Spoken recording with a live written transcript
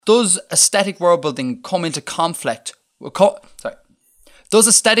Does aesthetic world building come into conflict? Does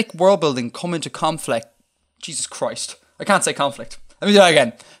aesthetic world building come into conflict? Jesus Christ. I can't say conflict. Let me do that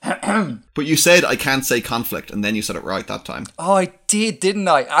again. But you said I can't say conflict, and then you said it right that time. Oh, I did, didn't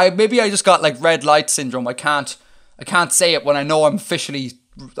I? Maybe I just got like red light syndrome. I can't say it when I know I'm officially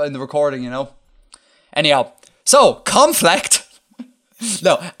in the recording, you know? Anyhow, so, conflict.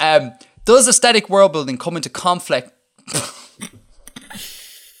 No, does aesthetic world building come into conflict?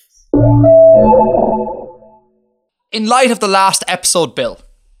 In light of the last episode, Bill,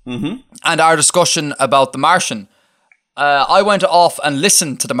 and our discussion about The Martian, I went off and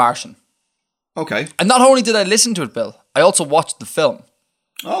listened to The Martian. Okay. And not only did I listen to it, Bill, I also watched the film.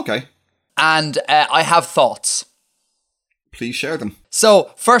 Okay. And I have thoughts. Please share them.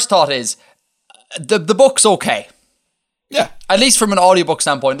 So, first thought is, the book's okay. Yeah. At least from an audiobook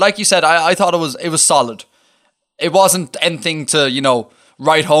standpoint. Like you said, I thought it was solid. It wasn't anything to,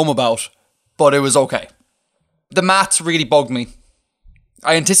 write home about, but it was okay. The maths really bugged me.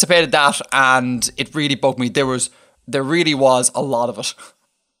 I anticipated that, and it really bugged me. There really was a lot of it.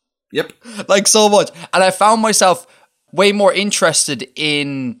 Yep. Like, so much. And I found myself way more interested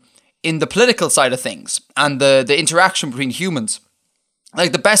in the political side of things and the interaction between humans.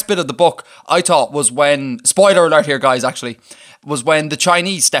 Like, the best bit of the book, I thought, was when, spoiler alert here, guys, actually, was when the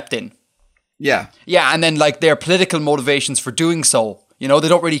Chinese stepped in. Yeah. Yeah, and then, like, their political motivations for doing so. They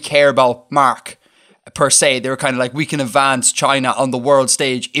don't really care about Mark, per se. They were kind of like, we can advance China on the world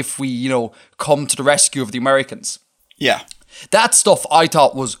stage if we, come to the rescue of the Americans. Yeah. That stuff I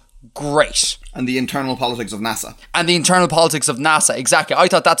thought was great. And the internal politics of NASA. Exactly. I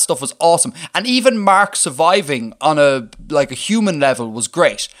thought that stuff was awesome. And even Mark surviving on a human level was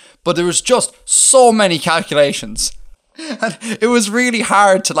great. But there was just so many calculations. And it was really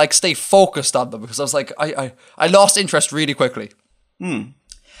hard to stay focused on them because I was like, I lost interest really quickly. So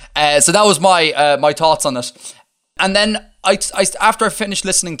that was my thoughts on it. And then I after I finished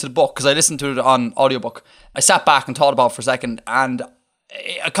listening to the book, because I listened to it on audiobook, I sat back and thought about it for a second, and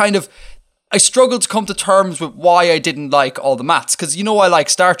I struggled to come to terms with why I didn't like all the maths, because I like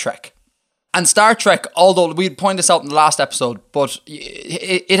Star Trek. And Star Trek, although we'd point this out in the last episode, but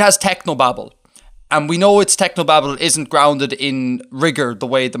it has technobabble. And we know its technobabble isn't grounded in rigor the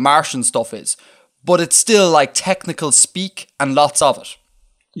way the Martian stuff is. But it's still technical speak and lots of it.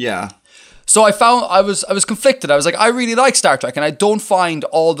 Yeah. So I found I was conflicted. I was like, I really like Star Trek, and I don't find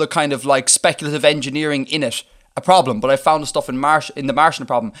all the kind of speculative engineering in it a problem, but I found the stuff in The Martian a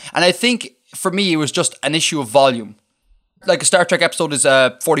problem. And I think for me it was just an issue of volume. Like, a Star Trek episode is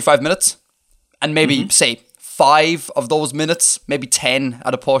 45 minutes, and maybe say 5 of those minutes, maybe 10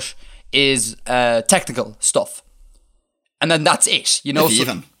 at a push, is technical stuff. And then that's it,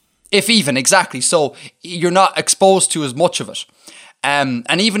 If even, exactly. So you're not exposed to as much of it. And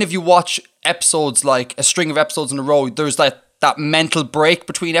even if you watch episodes, like a string of episodes in a row, there's that mental break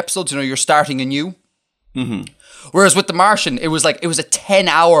between episodes, you're starting anew. Whereas with The Martian, it was a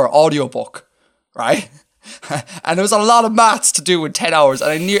 10-hour audiobook, right? And there was a lot of maths to do in 10 hours,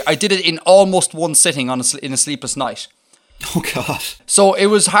 and I did it in almost one sitting in a sleepless night. Oh God! So it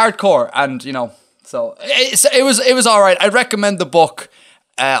was hardcore, and so it was all right. I recommend the book.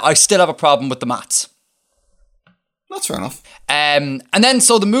 I still have a problem with the maths. That's fair enough. And then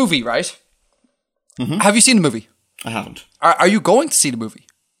so the movie, right? Have you seen the movie? I haven't. Are you going to see the movie?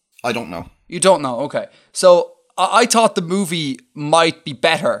 I don't know. You don't know, okay. So I thought the movie might be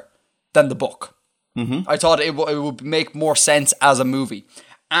better than the book. I thought it would make more sense as a movie.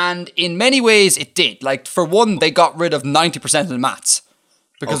 And in many ways it did. Like, for one, they got rid of 90% of the maths.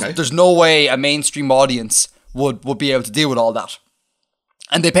 Because there's no way a mainstream audience would be able to deal with all that.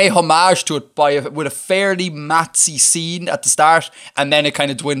 And they pay homage to it with a fairly mathsy scene at the start, and then it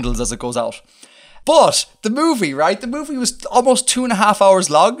kind of dwindles as it goes out. But the movie, right? The movie was almost 2.5 hours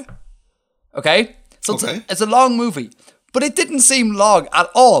long. Okay? So it's a long movie. But it didn't seem long at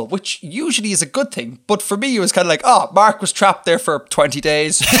all, which usually is a good thing. But for me, it was kind of like, Mark was trapped there for 20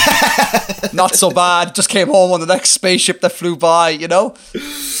 days. Not so bad. Just came home on the next spaceship that flew by, And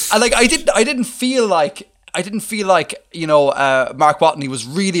I didn't feel like Mark Watney was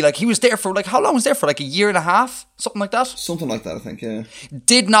really he was there for how long was there for? A year and a half? Something like that? Something like that, I think, yeah.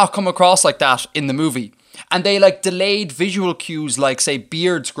 Did not come across like that in the movie. And they delayed visual cues say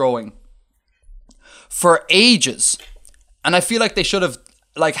beards growing for ages. And I feel like they should have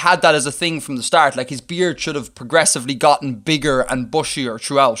had that as a thing from the start. His beard should have progressively gotten bigger and bushier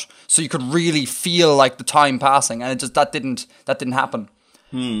throughout, so you could really feel the time passing. And that didn't happen.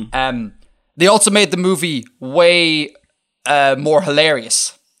 They also made the movie way more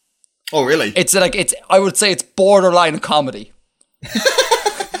hilarious. Oh, really? It's I would say it's borderline comedy.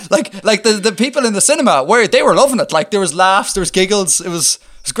 like the people in the cinema they were loving it. Like there was laughs, there was giggles. It was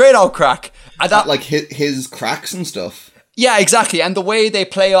great old crack. And that, like his cracks and stuff. yeah, exactly. And the way they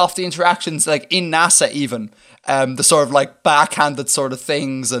play off the interactions, like in NASA, even the sort of like backhanded sort of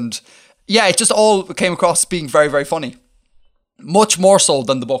things, and yeah, it just all came across being very, very funny. Much more so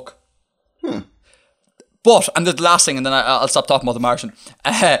than the book. But, and the last thing, and then I'll stop talking about The Martian.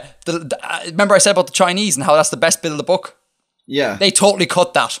 Remember I said about the Chinese and how that's the best bit of the book? Yeah. They totally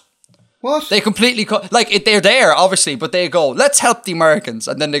cut that. What? They completely cut, like they're there obviously, but they go, let's help the Americans,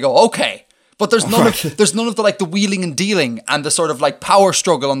 and then they go, okay. But there's none of the like the wheeling and dealing and the sort of like power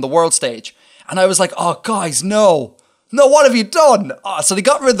struggle on the world stage. And I was like, oh guys, no, what have you done? Oh, so they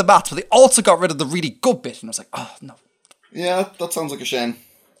got rid of the maths, but they also got rid of the really good bit. And I was like, oh no. Yeah, that sounds like a shame.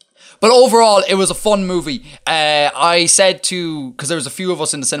 But overall, it was a fun movie. I said because there was a few of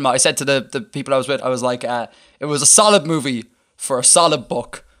us in the cinema, I said to the people I was with, I was like, it was a solid movie for a solid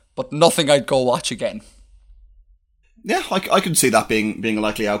book, but nothing I'd go watch again. Yeah, I could see that being a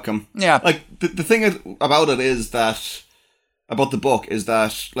likely outcome. Yeah. Like, the thing about it is that, about the book, is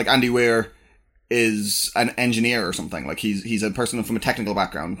that, like, Andy Weir is an engineer or something. Like, he's a person from a technical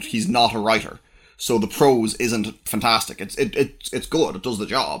background. He's not a writer. So the prose isn't fantastic. It's good. It does the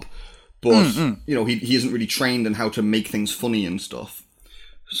job. But, you know, he isn't really trained in how to make things funny and stuff.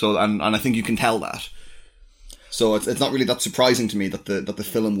 So, and I think you can tell that. So it's not really that surprising to me that the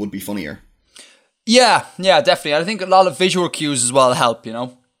film would be funnier. Yeah, definitely. I think a lot of visual cues as well help, you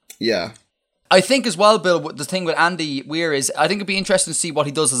know? Yeah. I think as well, Bill, the thing with Andy Weir is, I think it'd be interesting to see what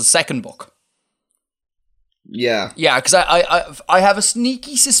he does as a second book. Yeah. Yeah, because I have a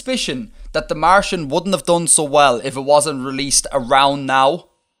sneaky suspicion that The Martian wouldn't have done so well if it wasn't released around now.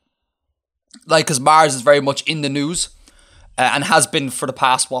 Like, because Mars is very much in the news and has been for the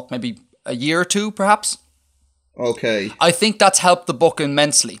past, maybe a year or two, perhaps? Okay. I think that's helped the book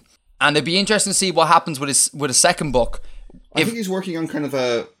immensely. And it'd be interesting to see what happens with his second book. I think he's working on kind of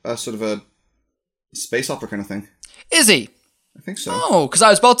a sort of a space opera kind of thing. Is he? I think so. Oh, because I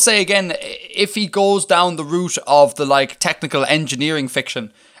was about to say again, if he goes down the route of the like technical engineering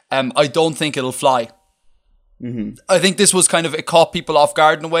fiction, I don't think it'll fly. Mm-hmm. I think this was kind of, it caught people off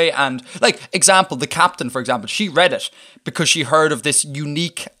guard in a way. And like, example, The Captain, for example, she read it because she heard of this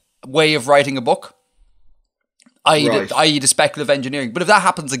unique way of writing a book. i.e. the speculative engineering. But if that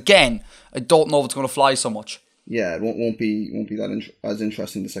happens again, I don't know if it's going to fly so much. Yeah, it won't be that as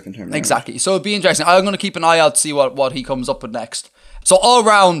interesting the second time around. Exactly. So it'd be interesting. I'm going to keep an eye out to see what he comes up with next. So all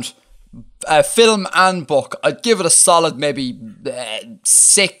round, film and book, I'd give it a solid maybe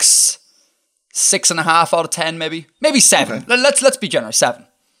 6.5 out of 10, maybe 7. Okay. Let's be generous, 7.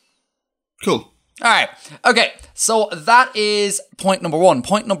 Cool. All right. Okay. So that is point number 1.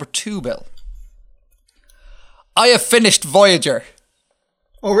 Point number 2, Bill. I have finished Voyager.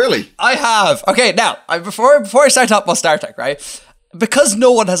 Oh, really? I have. Okay, now, before I start talking about Star Trek, right? Because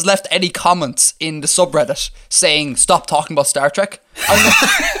no one has left any comments in the subreddit saying, stop talking about Star Trek,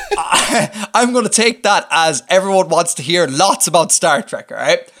 I'm going to take that as everyone wants to hear lots about Star Trek, all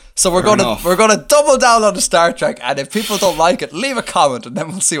right? So we're going to double down on the Star Trek, and if people don't like it, leave a comment, and then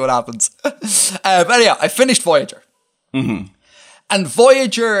we'll see what happens. But anyhow, I finished Voyager. Mm-hmm. And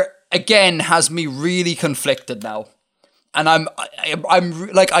Voyager, again, has me really conflicted now. And I'm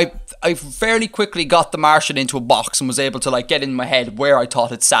like, I fairly quickly got The Martian into a box and was able to like get in my head where I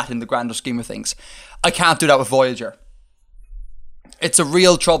thought it sat in the grander scheme of things. I can't do that with Voyager. It's a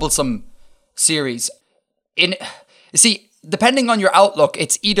real troublesome series. You see, depending on your outlook,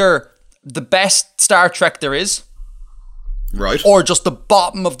 it's either the best Star Trek there is, right, or just the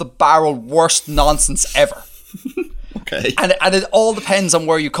bottom of the barrel worst nonsense ever. Okay. And it all depends on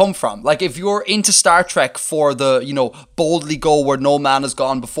where you come from. Like, if you're into Star Trek for the, you know, boldly go where no man has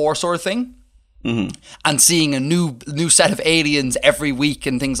gone before sort of thing, and seeing a new set of aliens every week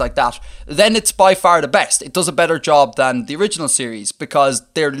and things like that, then it's by far the best. It does a better job than the original series because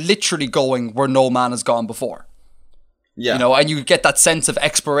they're literally going where no man has gone before. Yeah. You know, and you get that sense of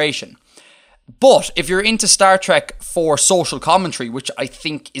exploration. But if you're into Star Trek for social commentary, which I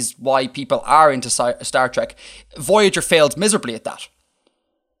think is why people are into Star Trek, Voyager failed miserably at that.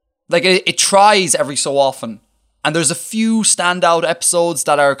 Like, it tries every so often, and there's a few standout episodes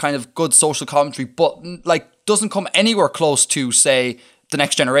that are kind of good social commentary, but like doesn't come anywhere close to, say, The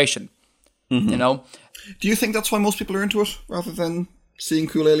Next Generation. You know? Do you think that's why most people are into it, rather than seeing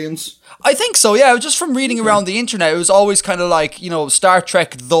cool aliens? I think so, yeah. Just from reading around the internet, it was always kind of like, you know, Star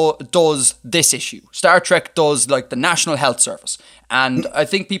Trek does this issue. Star Trek does, like, the National Health Service. And I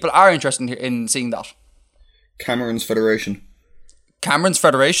think people are interested in seeing that. Cameron's Federation. Cameron's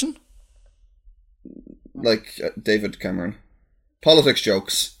Federation? Like David Cameron. Politics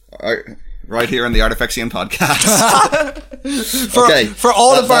jokes Right here on the Artifexian podcast.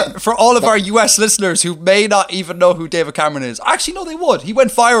 For all of our US listeners who may not even know who David Cameron is, actually no, they would. He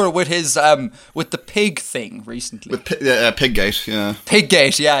went viral with his with the pig thing recently. With Piggate, yeah.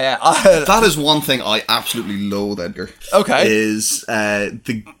 Piggate, yeah. That is one thing I absolutely loathe, Edgar. Okay, is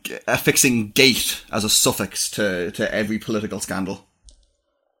affixing "gate" as a suffix to every political scandal.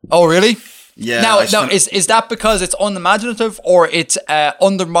 Oh, really? Yeah. Now, is that because it's unimaginative, or it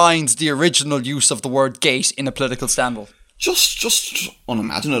undermines the original use of the word "gate" in a political scandal? Just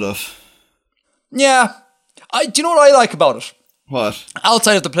unimaginative. Yeah. Do you know what I like about it? What?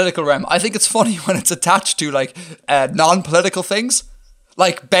 Outside of the political realm, I think it's funny when it's attached to like non-political things,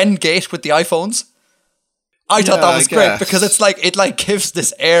 like Ben Gate with the iPhones. I thought that was great because it's like it gives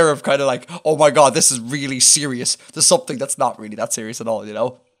this air of kind of like, oh my god, this is really serious. There's something that's not really that serious at all, you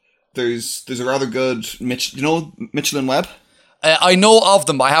know. There's a rather good Mitchell and Webb? I know of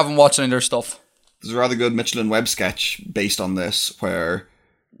them, but I haven't watched any of their stuff. There's a rather good Mitchell and Webb sketch based on this, where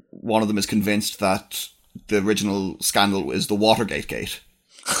one of them is convinced that the original scandal is the Watergate gate.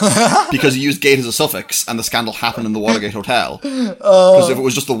 Because he used gate as a suffix, and the scandal happened in the Watergate Hotel. Because if it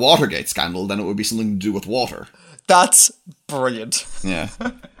was just the Watergate scandal, then it would be something to do with water. That's brilliant. Yeah.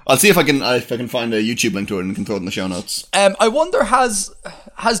 I'll see if I can find a YouTube link to it and can throw it in the show notes. I wonder, has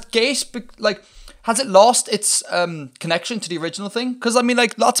Gate, has it lost its connection to the original thing? Because I mean,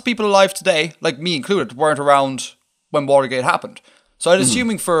 like, lots of people alive today, like me included, weren't around when Watergate happened. So I'm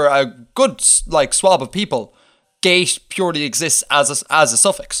assuming for a good like swab of people, Gate purely exists as a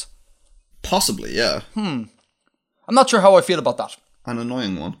suffix. Possibly, yeah. I'm not sure how I feel about that. An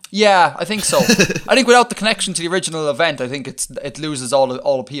annoying one. Yeah, I think so. I think without the connection to the original event, I think it loses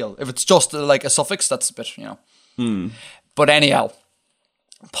all appeal. If it's just like a suffix, that's a bit, you know. But anyhow,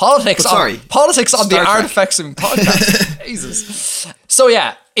 politics on the Artifexian podcast. Jesus. So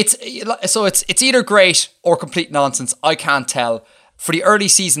yeah, it's either great or complete nonsense. I can't tell. For the early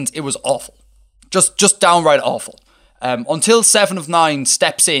seasons, it was awful, just downright awful. Until 7 of 9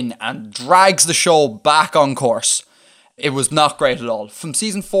 steps in and drags the show back on course. It was not great at all. From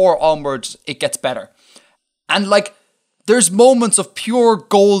season 4 onwards, it gets better. And like, there's moments of pure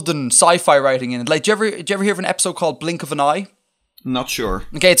golden sci-fi writing in it. Like, did you ever hear of an episode called Blink of an Eye? Not sure.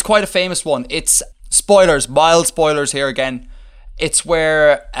 Okay, it's quite a famous one. It's spoilers, mild spoilers here again. It's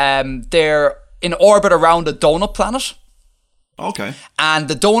where they're in orbit around a donut planet. Okay. And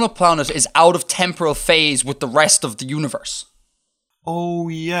the donut planet is out of temporal phase with the rest of the universe. Oh,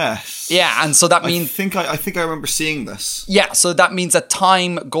 yes. Yeah, and so that means... I think I remember seeing this. Yeah, so that means that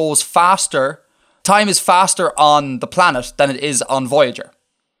time goes faster. Time is faster on the planet than it is on Voyager.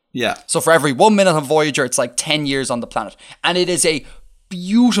 Yeah. So for every 1 minute on Voyager, it's like 10 years on the planet. And it is a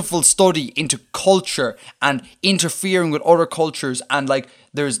beautiful study into culture and interfering with other cultures. And like,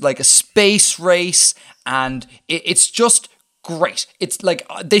 there's like a space race, and it's just great. It's like,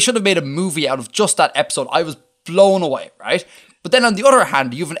 they should have made a movie out of just that episode. I was blown away, right? But then on the other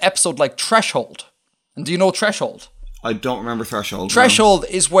hand, you have an episode like Threshold. And do you know Threshold? I don't remember Threshold. Threshold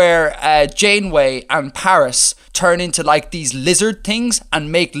is where Janeway and Paris turn into like these lizard things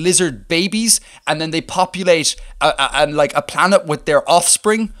and make lizard babies, and then they populate a planet with their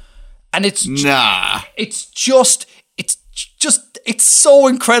offspring. And it's so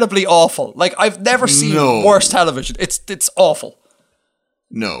incredibly awful. Like, I've never seen worse television. It's awful.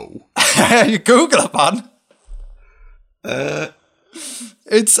 No. You Google it, man.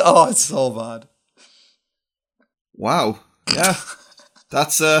 It's so bad. Wow. Yeah.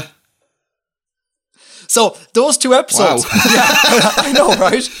 That's So those 2 episodes. Wow. Yeah, I know,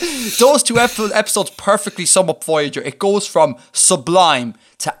 right? Those 2 episodes perfectly sum up Voyager. It goes from sublime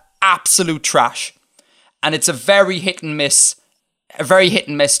to absolute trash. And it's a very hit and miss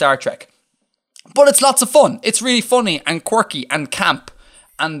Star Trek. But it's lots of fun. It's really funny and quirky and camp.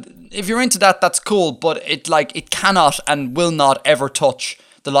 And if you're into that, that's cool, but it cannot and will not ever touch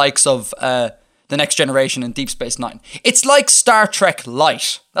the likes of The Next Generation and Deep Space Nine. It's like Star Trek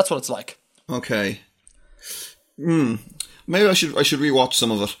Light. That's what it's like. Okay. Maybe I should rewatch some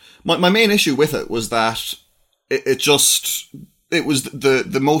of it. My main issue with it was that it was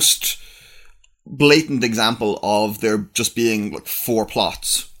the most blatant example of there just being like 4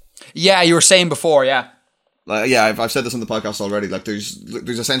 plots. Yeah, you were saying before, yeah. I've said this on the podcast already. Like, there's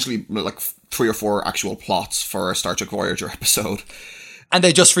essentially like 3 or 4 actual plots for a Star Trek Voyager episode, and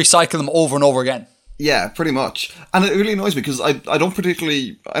they just recycle them over and over again. Yeah, pretty much. And it really annoys me because I never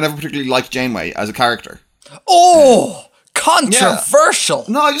particularly liked Janeway as a character. Oh, controversial.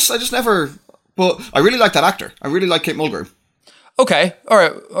 Yeah. No, I just never. But I really like that actor. I really like Kate Mulgrew. Okay, all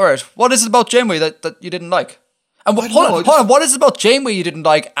right. What is it about Janeway that you didn't like? And hold on. What is it about Janeway you didn't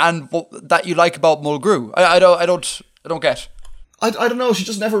like, and that you like about Mulgrew? I don't get. I don't know. She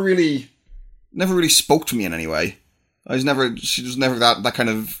just never really spoke to me in any way. She was never that kind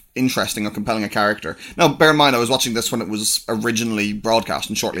of interesting or compelling a character. Now, bear in mind, I was watching this when it was originally broadcast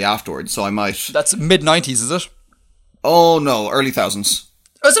and shortly afterwards, so I might... That's mid-90s, is it? Oh, no, early thousands.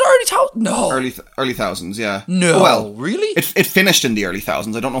 Is it early thousands? No. Early thousands, yeah. No, oh, well, really? It finished in the early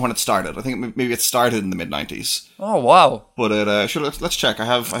thousands. I don't know when it started. I think maybe it started in the mid-90s. Oh, wow. But let's check. I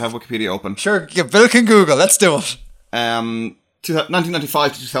have Wikipedia open. Sure, Bill can Google. Let's do it.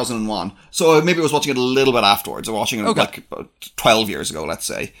 1995 to 2001. So maybe I was watching it a little bit afterwards. I was watching it like 12 years ago, let's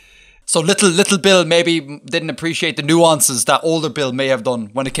say. So little Bill maybe didn't appreciate the nuances that older Bill may have done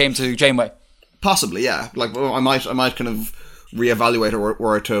when it came to Janeway. Possibly, yeah. Like I might kind of reevaluate or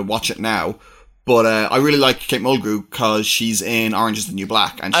were to watch it now. But I really like Kate Mulgrew because she's in Orange is the New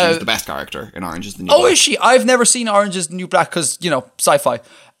Black, and she's the best character in Orange is the New Black. Oh, is she? I've never seen Orange is the New Black because, sci-fi.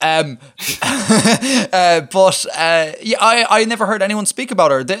 Yeah, I never heard anyone speak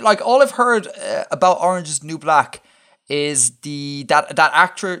about her. All I've heard about Orange is the New Black is that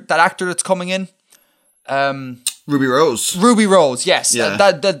actor that's coming in. Ruby Rose. Ruby Rose, yes. Yeah.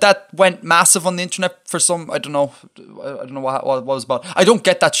 That went massive on the internet for some. I don't know what it was about. I don't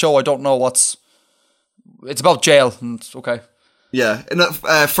get that show. I don't know what's. It's about jail, and it's okay. Yeah, and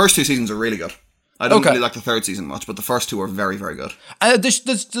the first two seasons are really good. I don't really like the third season much, but the first two are very, very good.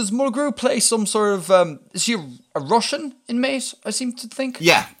 Does Mulgrew play some sort of... is she a Russian inmate, I seem to think?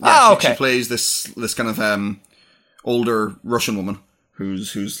 Yeah. Okay. She plays this kind of older Russian woman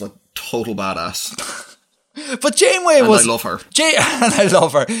who's like total badass. But Janeway was... I love her. And I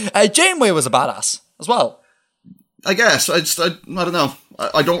love her. Janeway was a badass as well. I guess. I don't know.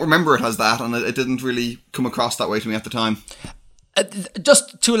 I don't remember it as that, and it didn't really come across that way to me at the time.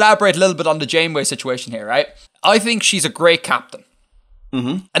 Just to elaborate a little bit on the Janeway situation here, right? I think she's a great captain.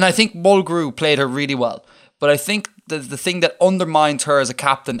 Mm-hmm. And I think Mulgrew played her really well. But I think the thing that undermines her as a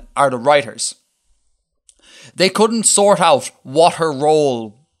captain are the writers. They couldn't sort out what her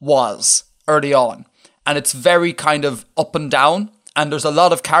role was early on. And it's very kind of up and down. And there's a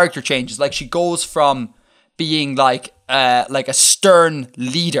lot of character changes. Like, she goes from being like a stern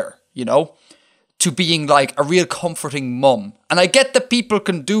leader, to being like a real comforting mum. And I get that people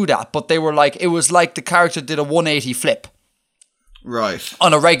can do that, but it was like the character did a 180 flip. Right.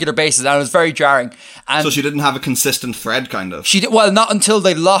 On a regular basis, and it was very jarring. And so she didn't have a consistent thread, kind of? She did, well, not until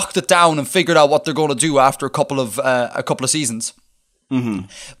they locked it down and figured out what they're going to do after a couple of seasons. Mm-hmm.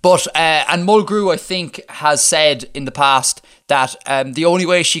 But, and Mulgrew, I think, has said in the past that the only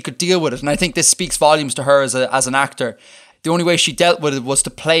way she could deal with it, and I think this speaks volumes to her as an actor, the only way she dealt with it was to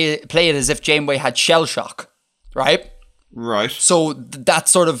play it as if Janeway had shell shock, right? Right. So that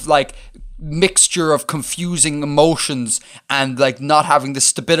sort of like mixture of confusing emotions and like not having the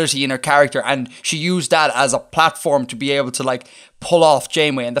stability in her character, and she used that as a platform to be able to like pull off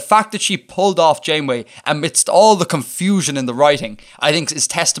Janeway. And the fact that she pulled off Janeway amidst all the confusion in the writing, I think is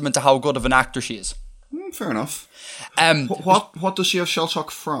testament to how good of an actor she is. Fair enough. What does she have shell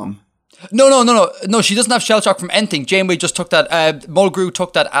shock from? No, she doesn't have shell shock from anything. Janeway just took that, Mulgrew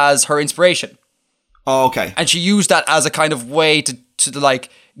took that as her inspiration. Oh, okay. And she used that as a kind of way to like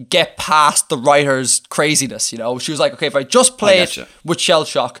get past the writer's craziness, She was like, okay, if I just play it with shell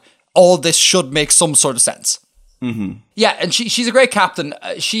shock, all this should make some sort of sense. Mm-hmm. Yeah, and she's a great captain.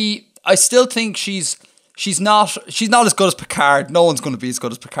 I still think she's not as good as Picard. No one's going to be as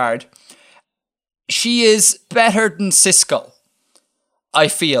good as Picard. She is better than Sisko, I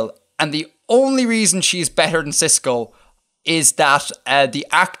feel. And the only reason she's better than Sisko is that the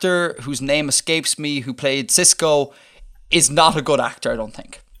actor whose name escapes me, who played Sisko, is not a good actor, I don't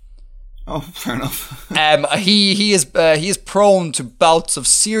think. Oh, fair enough. He is prone to bouts of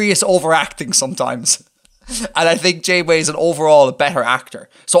serious overacting sometimes. And I think Janeway is overall a better actor.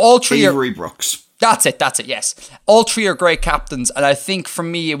 So all three Avery Brooks. That's it, yes. All three are great captains, and I think for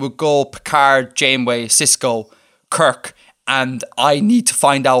me it would go Picard, Janeway, Sisko, Kirk, and I need to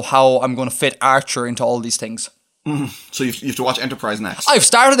find out how I'm going to fit Archer into all these things. So you have to watch Enterprise next? I've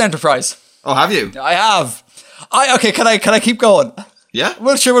started Enterprise. Oh, have you? I have. Okay, can I keep going? Yeah.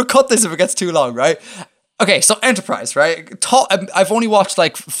 Well, sure, we'll cut this if it gets too long, right? Okay, so Enterprise, right? I've only watched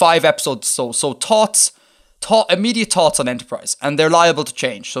like 5 episodes, so immediate thoughts on Enterprise, and they're liable to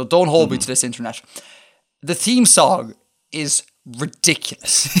change, so don't hold me to this, internet. The theme song is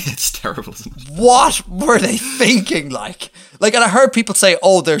ridiculous. It's terrible, isn't it? What were they thinking, like, and I heard people say,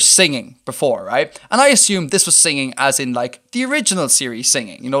 oh, they're singing before, right? And I assumed this was singing as in, like, the original series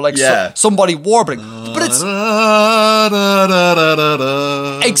singing, somebody warbling. But it's...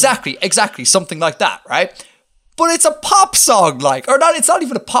 Exactly, something like that, right? but it's a pop song, like, or not. It's not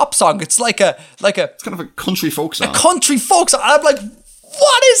even a pop song. It's like a It's kind of a country folk song. country folk song. And I'm like,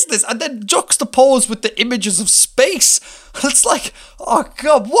 what is this? And then juxtaposed with the images of space. It's like, oh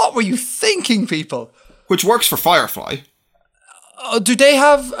God, what were you thinking, people? Which works for Firefly. Do they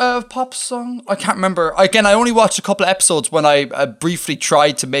have a pop song? I can't remember. Again, I only watched a couple of episodes when I briefly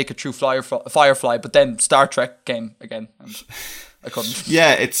tried to make a true Firefly, but then Star Trek came again, and I couldn't.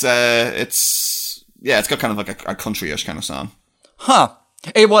 Yeah, it's got kind of like a country-ish kind of song. Well,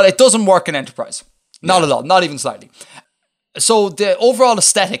 it doesn't work in Enterprise. Not at all. Not even slightly. So the overall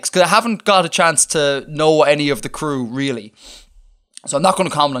aesthetics, because I haven't got a chance to know any of the crew really, so I'm not going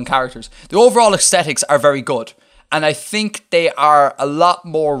to comment on characters. The overall aesthetics are very good. And I think they are a lot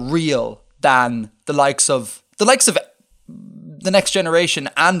more real than the likes of The Next Generation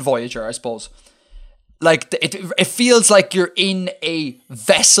and Voyager, I suppose. Like, it feels like you're in a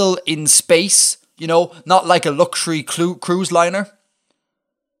vessel in space, you know, not like a luxury cruise liner.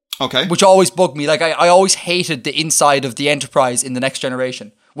 Okay. Which always bugged me. Like, I always hated the inside of the Enterprise in The Next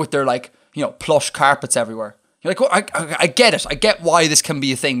Generation with their, like, you know, plush carpets everywhere. You're like, well, I get it. I get why this can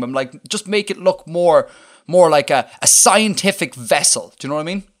be a thing. But I'm like, just make it look more like a scientific vessel. Do you know what I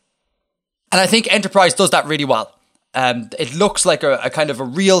mean? And I think Enterprise does that really well. It looks like a kind of a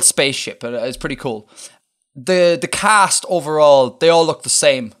real spaceship. It's pretty cool. The cast overall, they all look the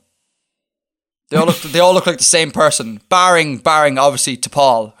same. They all look like the same person, barring obviously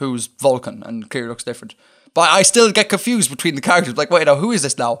T'Pol, who's Vulcan and clearly looks different. But I still get confused between the characters. Like, wait, now who is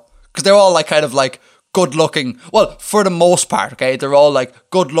this now? Because they're all like kind of like good looking. Well, for the most part, okay, they're all like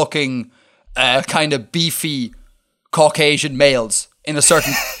good looking, kind of beefy Caucasian males in a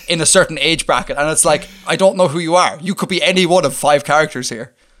certain age bracket, and it's like, I don't know who you are. You could be any one of 5 characters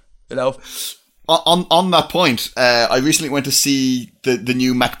here, you know. On that point, I recently went to see the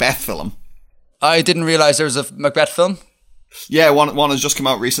new Macbeth film. I didn't realize there was a Macbeth film. Yeah, one has just come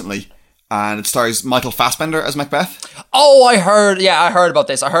out recently, and it stars Michael Fassbender as Macbeth. Oh, I heard about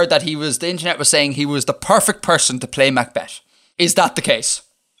this. I heard that the internet was saying he was the perfect person to play Macbeth. Is that the case?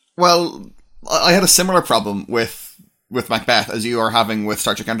 Well, I had a similar problem with Macbeth as you are having with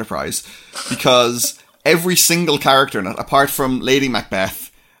Star Trek Enterprise, because every single character in it, apart from Lady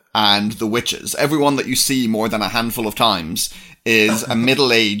Macbeth and the witches, everyone that you see more than a handful of times is a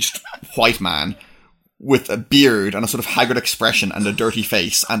middle-aged white man with a beard and a sort of haggard expression and a dirty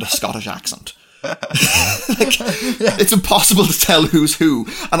face and a Scottish accent. It's impossible to tell who's who.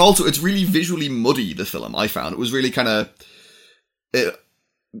 And also, it's really visually muddy, the film, I found. It was really kind of...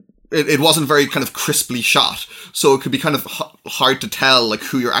 It wasn't very kind of crisply shot, so it could be kind of hard to tell like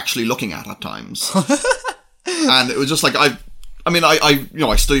who you're actually looking at times. And it was just like, I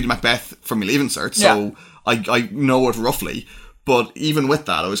studied Macbeth for my Leaving Cert, so yeah. I know it roughly. But even with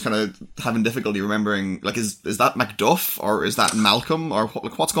that, I was kind of having difficulty remembering, like, is that Macduff or is that Malcolm or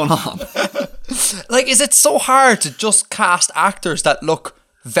what's going on? Like, is it so hard to just cast actors that look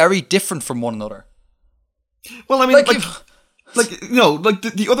very different from one another? Well, I mean,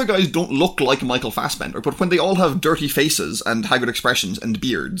 the other guys don't look like Michael Fassbender, but when they all have dirty faces and haggard expressions and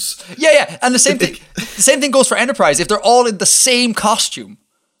beards. Yeah, and the same thing goes for Enterprise. If they're all in the same costume.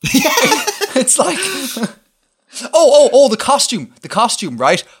 It's like... Oh, the costume,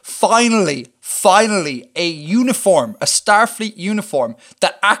 right? Finally, a uniform, a Starfleet uniform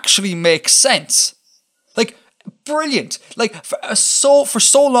that actually makes sense. Like, brilliant. Like, for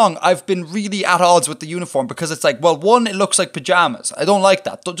so long, I've been really at odds with the uniform because it's like, well, one, it looks like pajamas. I don't like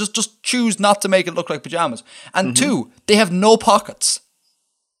that. Just choose not to make it look like pajamas. And two, they have no pockets.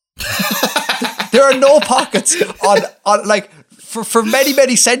 There are no pockets on like, for many,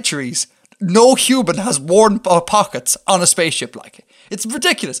 many centuries. No human has worn pockets on a spaceship like it. It's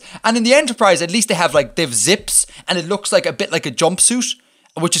ridiculous. And in the Enterprise, at least they have zips, and it looks like a bit like a jumpsuit,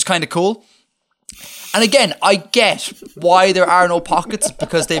 which is kind of cool. And again, I get why there are no pockets,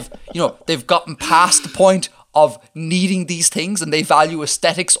 because they've gotten past the point of needing these things and they value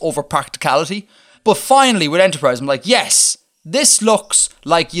aesthetics over practicality. But finally, with Enterprise, I'm like, yes, this looks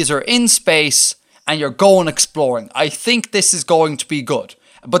like you're in space and you're going exploring. I think this is going to be good.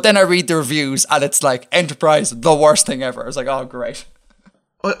 But then I read the reviews and it's like, Enterprise, the worst thing ever. I was like, oh, great.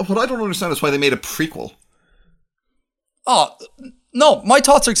 What I don't understand is why they made a prequel. Oh, no, my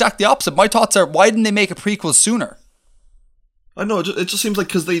thoughts are exactly opposite. My thoughts are, why didn't they make a prequel sooner? I know, it just seems like,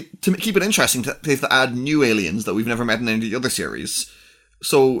 because to keep it interesting, they have to add new aliens that we've never met in any of the other series.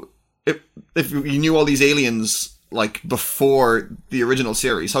 So, if you knew all these aliens, like, before the original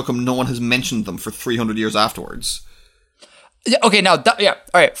series, how come no one has mentioned them for 300 years afterwards? Yeah, okay, now, all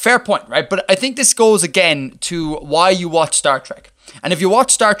right, fair point, right? But I think this goes again to why you watch Star Trek. And if you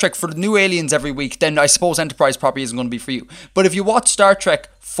watch Star Trek for the new aliens every week, then I suppose Enterprise probably isn't going to be for you. But if you watch Star Trek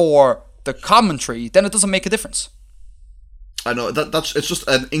for the commentary, then it doesn't make a difference. I know that's it's just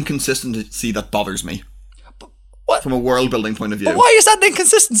an inconsistency that bothers me. What? From a world building point of view. But why is that an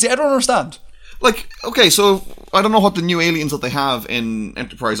inconsistency? I don't understand. Like, okay, so I don't know what the new aliens that they have in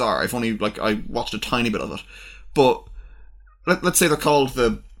Enterprise are. I've only I watched a tiny bit of it, but let's say they're called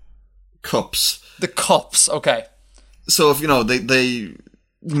the Cups. The Cups, okay. So if they meet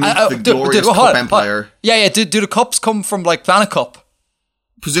the glorious Cup Empire. Yeah. Do the Cups come from like Planet Cup?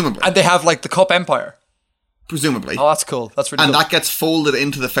 Presumably. And they have like the Cup Empire. Presumably. Oh, that's cool. That's really cool. And that gets folded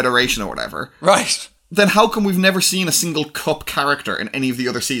into the Federation or whatever. Right. Then how come we've never seen a single Cup character in any of the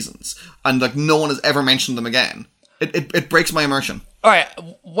other seasons? And like no one has ever mentioned them again. It breaks my immersion. Alright,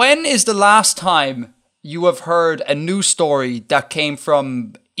 when is the last time you have heard a news story that came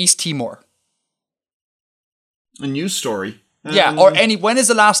from East Timor? A news story? Yeah, or when is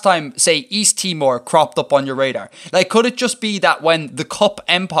the last time, say, East Timor cropped up on your radar? Like, could it just be that when the Cup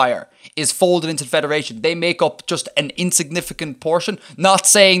Empire is folded into the Federation, they make up just an insignificant portion? Not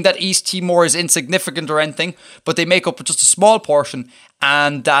saying that East Timor is insignificant or anything, but they make up just a small portion,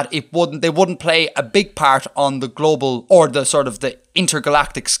 and that they wouldn't play a big part on the global or the sort of the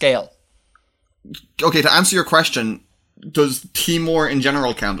intergalactic scale. Okay, to answer your question, does Timor in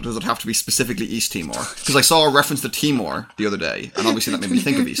general count, or does it have to be specifically East Timor? Because I saw a reference to Timor the other day, and obviously that made me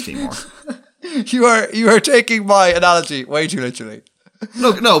think of East Timor. You are taking my analogy way too literally.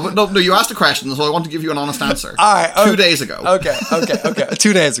 No, you asked a question, so I want to give you an honest answer. All right. 2 days ago. Okay.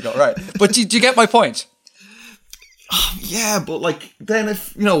 2 days ago, right. But do you get my point? Yeah, but like, then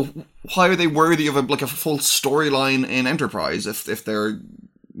if, why are they worthy of a full storyline in Enterprise if they're,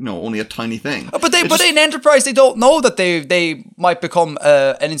 only a tiny thing? But in Enterprise, they don't know that they might become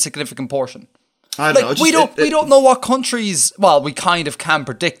an insignificant portion. I don't know. We don't know what countries. Well, we kind of can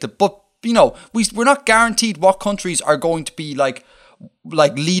predict it, but we're not guaranteed what countries are going to be like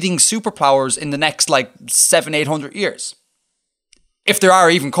leading superpowers in the next 700-800 years. If there are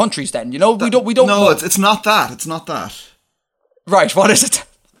even countries, then we don't. No, know. It's not that. It's not that. Right. What is it?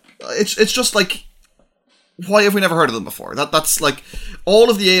 It's just like, why have we never heard of them before? That's like all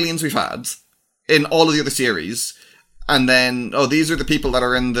of the aliens we've had in all of the other series, and then these are the people that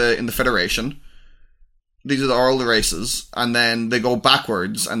are in the Federation. These are all the races, and then they go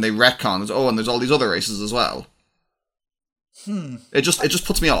backwards and they retcon. And there's all these other races as well. It just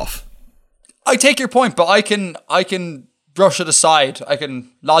puts me off. I take your point, but I can brush it aside. I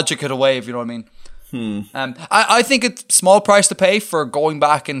can logic it away, if you know what I mean. I think it's a small price to pay for going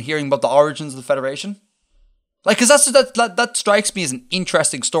back and hearing about the origins of the Federation. Because that strikes me as an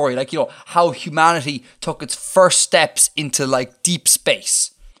interesting story. How humanity took its first steps into deep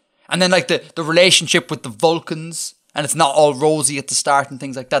space. And then the relationship with the Vulcans, and it's not all rosy at the start and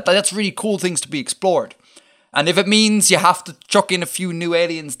things like that. That's really cool things to be explored. And if it means you have to chuck in a few new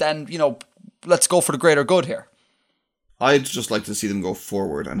aliens, then, let's go for the greater good here. I'd just like to see them go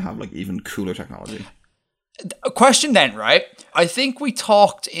forward and have even cooler technology. A question then, right? I think we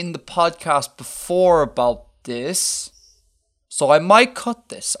talked in the podcast before about this, so I might cut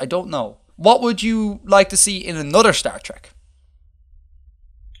this. I don't know. What would you like to see in another Star Trek?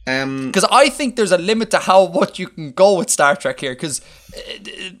 Because I think there's a limit to what you can go with Star Trek here. Because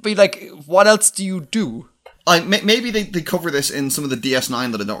be what else do you do? Maybe they cover this in some of the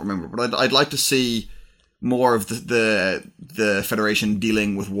DS9 that I don't remember, but I'd like to see more of the Federation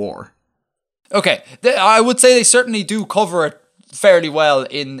dealing with war. Okay. I would say they certainly do cover it fairly well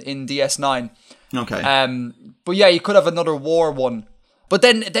in DS9. Okay. But yeah, you could have another war one. But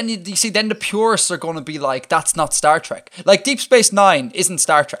then you see, then the purists are going to be that's not Star Trek. Deep Space Nine isn't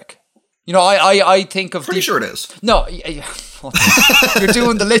Star Trek. I think of... Pretty sure it is. No, you're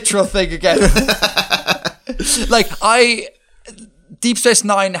doing the literal thing again. Deep Space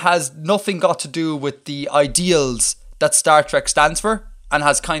Nine has nothing got to do with the ideals that Star Trek stands for and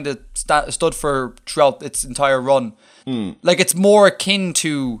has kind of stood for throughout its entire run. It's more akin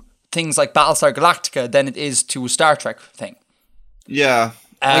to things like Battlestar Galactica than it is to a Star Trek thing. Yeah.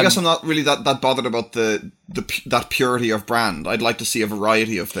 I guess I'm not really that bothered about that purity of brand. I'd like to see a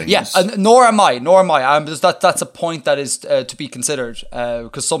variety of things. Yeah, nor am I. That's a point that is to be considered.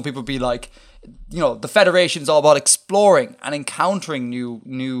 Because some people be the Federation is all about exploring and encountering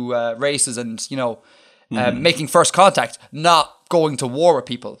new races and making first contact, not going to war with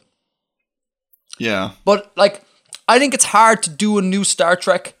people. Yeah. But I think it's hard to do a new Star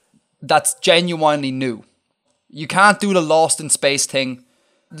Trek that's genuinely new. You can't do the Lost in Space thing.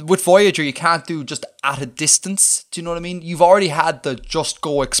 With Voyager, you can't do just at a distance. Do you know what I mean? You've already had the just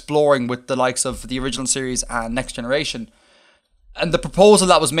go exploring with the likes of the original series and Next Generation. And the proposal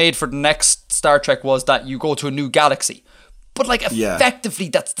that was made for the next Star Trek was that you go to a new galaxy. But like effectively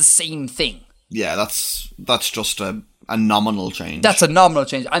that's the same thing. Yeah, that's just a nominal change. That's a nominal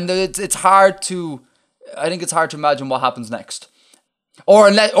change. And it's hard to... I think it's hard to imagine what happens next. Or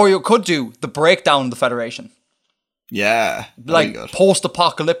you could do the breakdown of the Federation. Yeah. Like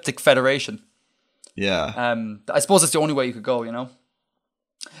post-apocalyptic Federation. Yeah. I suppose that's the only way you could go, you know?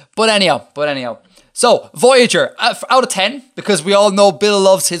 But anyhow. So, Voyager, out of 10, because we all know Bill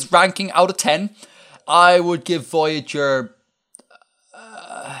loves his ranking out of 10, I would give Voyager...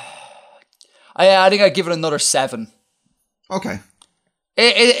 I think I'd give it another 7. Okay.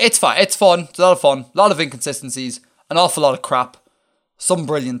 It's fine. It's fun. It's a lot of fun. A lot of inconsistencies. An awful lot of crap. Some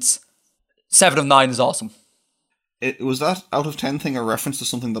brilliance. 7 of 9 is awesome. Was that out of 10 thing a reference to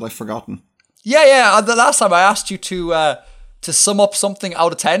something that I've forgotten? Yeah. The last time I asked you to sum up something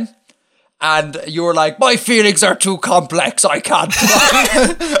out of 10, and you were like, "My feelings are too complex. I can't.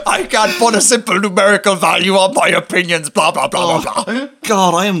 I can't put a simple numerical value on my opinions." Blah blah blah blah blah.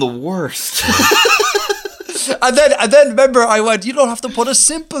 God, I am the worst. And then remember, I went, "You don't have to put a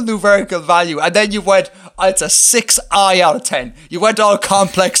simple numerical value." And then you went, "It's a 6i out of 10." You went all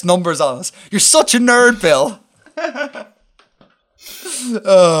complex numbers on us. You're such a nerd, Bill.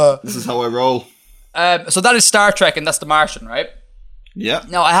 This is how I roll. So that is Star Trek, and that's The Martian, right? Yeah.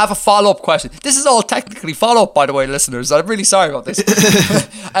 Now, I have a follow-up question. This is all technically follow-up, by the way, listeners. I'm really sorry about this.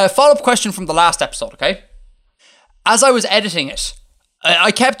 A follow-up question from the last episode, okay? As I was editing it,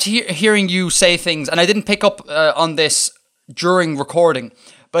 I kept hearing you say things, and I didn't pick up on this during recording,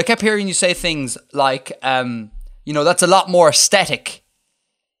 but I kept hearing you say things like, that's a lot more aesthetic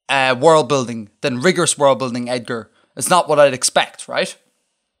world building than rigorous world building, Edgar. It's not what I'd expect, right?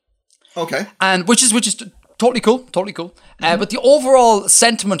 Okay. And which is totally cool. But the overall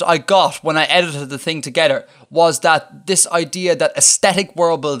sentiment I got when I edited the thing together was that this idea that aesthetic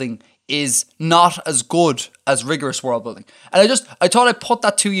world building is not as good as rigorous world building. And I thought I'd put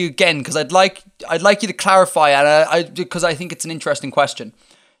that to you again because I'd like you to clarify, and because I think it's an interesting question.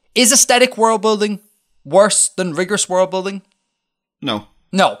 Is aesthetic world building worse than rigorous world building? No.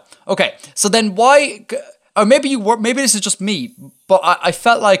 Okay. So then why? Or maybe this is just me, but I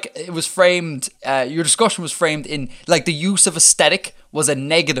felt like it was framed. Your discussion was framed in like the use of aesthetic was a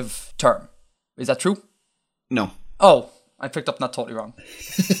negative term. Is that true? No. Oh, I picked up not totally wrong.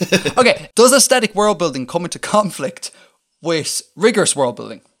 Okay, does aesthetic world building come into conflict with rigorous world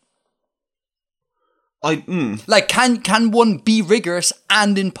building? Like, can one be rigorous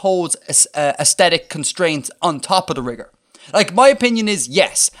and impose aesthetic constraints on top of the rigor? Like, my opinion is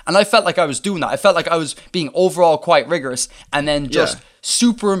yes, and I felt like I was doing that. I felt like I was being overall quite rigorous and then just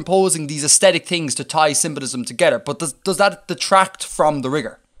superimposing these aesthetic things to tie symbolism together. But does that detract from the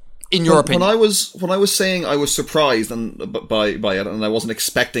rigor, in your opinion? When I was saying I was surprised by it, and I wasn't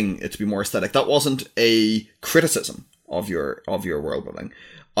expecting it to be more aesthetic, that wasn't a criticism of your world building.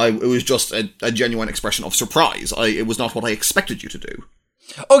 It was just a genuine expression of surprise. It was not what I expected you to do.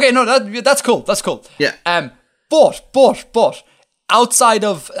 Okay, no, that's cool. That's cool. Yeah. But outside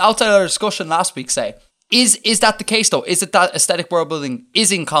of our discussion last week, say, is that the case though? Is it that aesthetic world building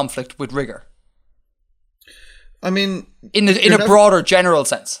is in conflict with rigor? I mean, in a broader general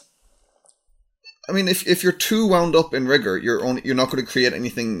sense. I mean, if you're too wound up in rigor, you're not going to create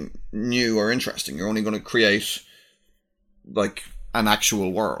anything new or interesting. You're only going to create like an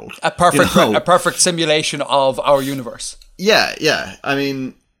actual world, a perfect simulation of our universe. Yeah. I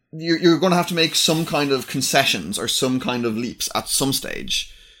mean, you're going to have to make some kind of concessions or some kind of leaps at some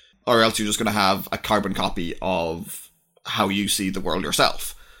stage, or else you're just going to have a carbon copy of how you see the world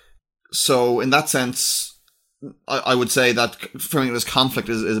yourself. So in that sense, I would say that framing it as conflict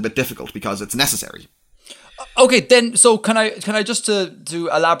is a bit difficult because it's necessary. Okay, then, so can I just to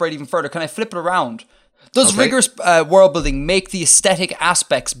elaborate even further, can I flip it around? Does rigorous world building make the aesthetic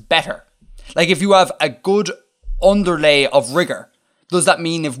aspects better? Like, if you have a good underlay of rigor, does that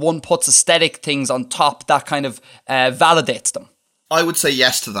mean if one puts aesthetic things on top, that kind of validates them? I would say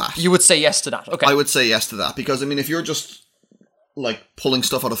yes to that. You would say yes to that, okay. I would say yes to that, because, I mean, if you're just, like, pulling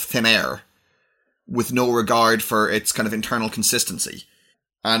stuff out of thin air with no regard for its kind of internal consistency,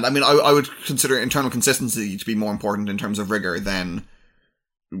 and, I mean, I would consider internal consistency to be more important in terms of rigor than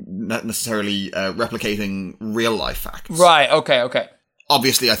not necessarily replicating real-life facts. Right, okay.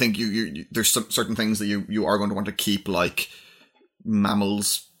 Obviously, I think you there's certain things that you are going to want to keep, like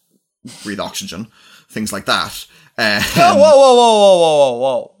mammals breathe oxygen, things like that.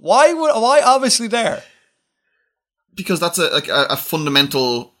 Whoa! Why obviously there? Because that's a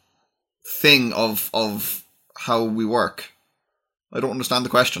fundamental thing of how we work. I don't understand the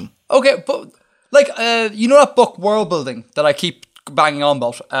question. Okay, but Like, you know that book World Building that I keep banging on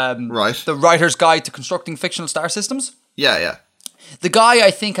about? Right. The Writer's Guide to Constructing Fictional Star Systems? Yeah. The guy,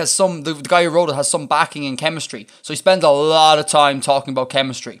 I think, the guy who wrote it has some backing in chemistry. So he spends a lot of time talking about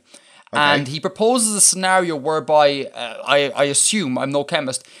chemistry. Okay. And he proposes a scenario whereby, I assume, I'm no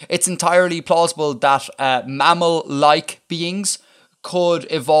chemist, it's entirely plausible that mammal-like beings could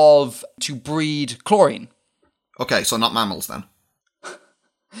evolve to breed chlorine. Okay, so not mammals then.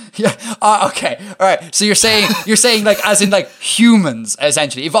 Yeah. Okay. All right. So you're saying like as in like humans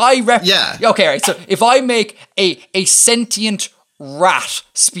essentially. If I yeah. Okay. Right. So if I make a sentient rat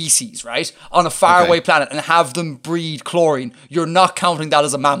species right on a faraway planet and have them breed chlorine, you're not counting that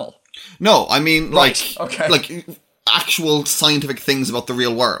as a mammal. No, I mean right. Okay. like actual scientific things about the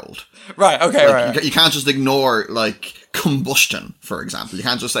real world. Right. Okay. Like, right. You can't just ignore like combustion, for example. You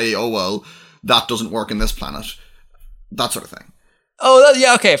can't just say, "Oh well, that doesn't work in this planet." That sort of thing. Oh,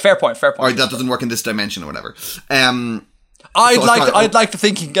 yeah, okay, fair point. Or that doesn't work in this dimension or whatever. I'd like to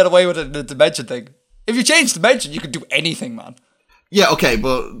think you can get away with it in the dimension thing. If you change dimension, you can do anything, man. Yeah, okay,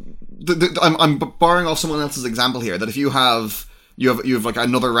 but I'm borrowing off someone else's example here. That if you have like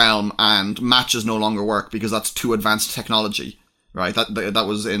another realm and matches no longer work because that's too advanced technology, right? That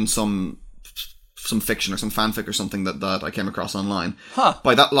was in some fiction or some fanfic or something that I came across online. Huh.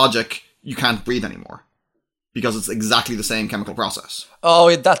 By that logic, you can't breathe anymore. Because it's exactly the same chemical process.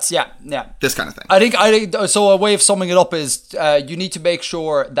 Oh, that's, yeah. This kind of thing. I think, so a way of summing it up is you need to make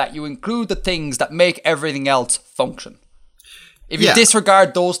sure that you include the things that make everything else function. If you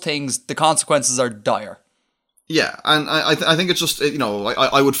disregard those things, the consequences are dire. Yeah, and I think it's just,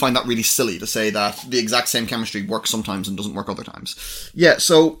 I would find that really silly to say that the exact same chemistry works sometimes and doesn't work other times. Yeah,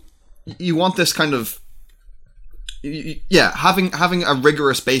 so you want this kind of, having a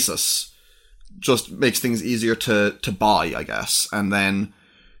rigorous basis just makes things easier to buy, I guess. And then,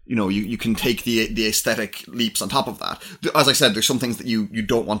 you can take the aesthetic leaps on top of that. As I said, there's some things that you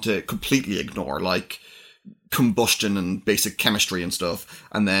don't want to completely ignore, like combustion and basic chemistry and stuff.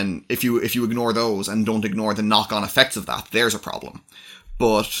 And then if you ignore those and don't ignore the knock-on effects of that, there's a problem.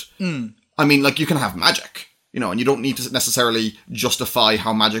 But, I mean, like, you can have magic, and you don't need to necessarily justify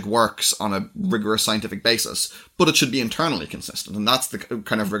how magic works on a rigorous scientific basis, but it should be internally consistent, and that's the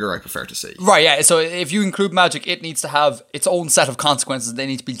kind of rigor I prefer to see. Right, yeah, so if you include magic, it needs to have its own set of consequences they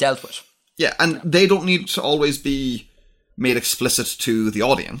need to be dealt with. Yeah, and they don't need to always be made explicit to the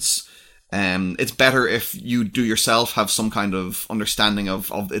audience. It's better if you do yourself have some kind of understanding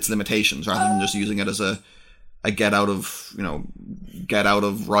of its limitations, rather than just using it as a get out of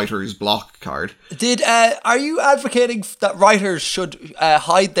writer's block card. Are you advocating that writers should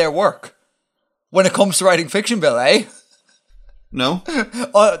hide their work when it comes to writing fiction, Bill, eh? No.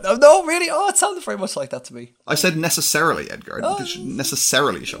 No, really? Oh, it sounded very much like that to me. I said necessarily, Edgar. They should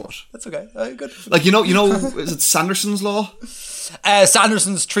necessarily show it. That's okay. Good. Like, is it Sanderson's law?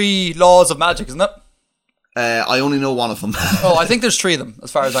 Sanderson's 3 laws of magic, isn't it? I only know one of them. Oh, I think there's 3 of them,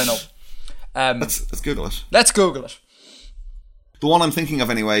 as far as I know. Let's Google it. Let's Google it. The one I'm thinking of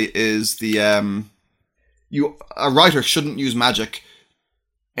anyway is a writer shouldn't use magic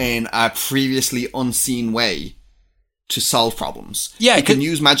in a previously unseen way to solve problems. Yeah, they can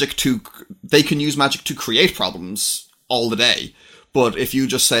use magic to create problems all the day. But if you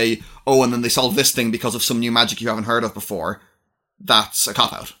just say, "Oh, and then they solve this thing because of some new magic you haven't heard of before," that's a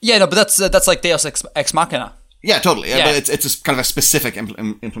cop out. Yeah, no, but that's like Deus Ex Machina. Yeah, totally. Yeah. But it's a kind of a specific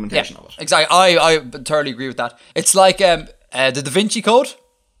implementation of it. Exactly. I totally agree with that. It's like the Da Vinci Code.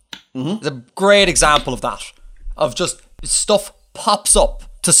 Mm-hmm. It's a great example of that. Of just stuff pops up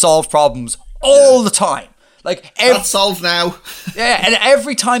to solve problems all the time. Like that's solved now. Yeah, and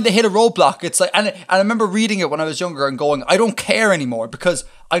every time they hit a roadblock, it's like, and I remember reading it when I was younger and going, I don't care anymore because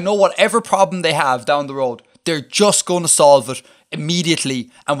I know whatever problem they have down the road, they're just going to solve it immediately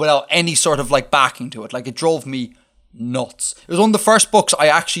and without any sort of like backing to it. Like, it drove me nuts. It was one of the first books I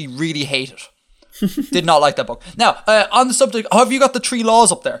actually really hated. Did not like that book. Now, on the subject, have you got the 3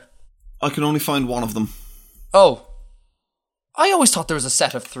 laws up there? I can only find one of them. Oh. I always thought there was a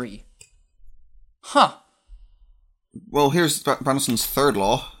set of 3. Huh. Well, here's Brandison's 3rd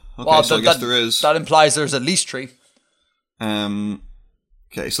law. Okay, so I guess there is. That implies there's at least 3.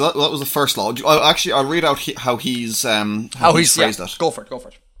 Okay, so that was the first law. I'll read out how he's phrased it. Go for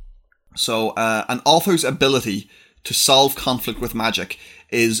it. So, an author's ability to solve conflict with magic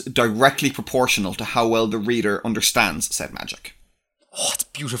is directly proportional to how well the reader understands said magic. Oh, it's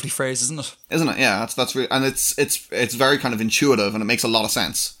beautifully phrased, isn't it? Isn't it? Yeah, that's really, and it's very kind of intuitive, and it makes a lot of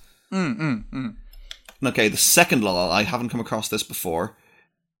sense. Okay, the 2nd law, I haven't come across this before.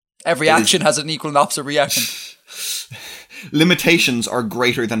 Every action has an equal and opposite reaction. Limitations are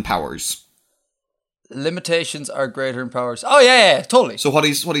greater than powers. Limitations are greater than powers. Oh yeah, totally. So what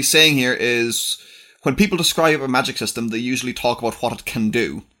he's saying here is, when people describe a magic system, they usually talk about what it can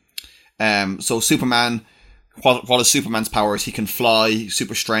do. So Superman, what is Superman's powers? He can fly,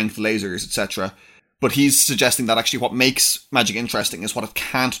 super strength, lasers, etc. But he's suggesting that actually what makes magic interesting is what it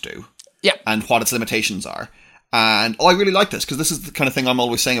can't do. Yeah. And what its limitations are. And I really like this, because this is the kind of thing I'm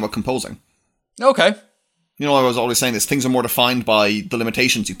always saying about composing. Okay. You know, I was always saying this. Things are more defined by the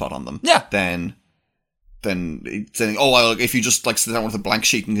limitations you put on them. Yeah. Than saying, oh, well, if you just like sit down with a blank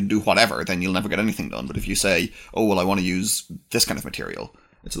sheet and can do whatever, then you'll never get anything done. But if you say, oh, well, I want to use this kind of material,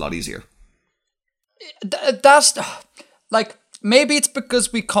 it's a lot easier. That's like, maybe it's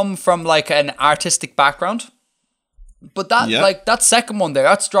because we come from like an artistic background, but that like that second one there,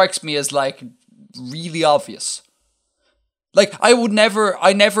 that strikes me as like really obvious. Like I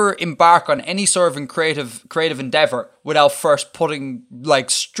never embark on any sort of creative endeavor without first putting like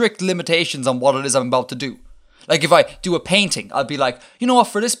strict limitations on what it is I'm about to do. Like if I do a painting, I'll be like, you know what,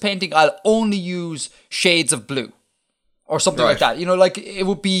 for this painting, I'll only use shades of blue or something like that. You know, like it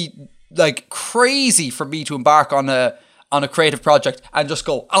would be like crazy for me to embark on a creative project and just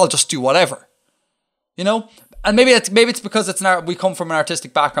go, I'll just do whatever. You know? And maybe it's because we come from an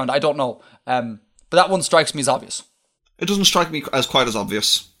artistic background. I don't know. But that one strikes me as obvious. It doesn't strike me as quite as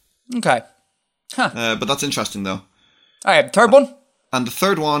obvious. Okay. Huh. But that's interesting, though. All right, third one? And the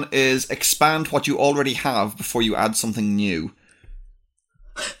third one is expand what you already have before you add something new.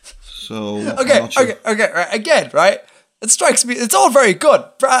 So... Okay, right. Again, right? It strikes me, it's all very good.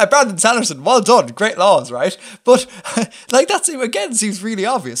 Brandon Sanderson, well done, great laws, right? But, like, that again seems really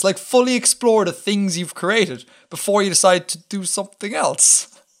obvious. Like, fully explore the things you've created before you decide to do something else.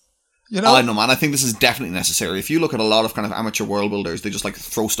 You know? I know, man. I think this is definitely necessary. If you look at a lot of kind of amateur world builders, they just like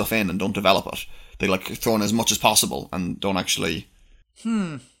throw stuff in and don't develop it. They like throw in as much as possible and don't actually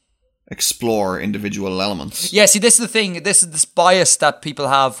explore individual elements. Yeah, see, this is the thing. This is this bias that people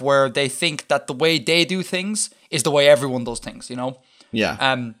have where they think that the way they do things is the way everyone does things, you know?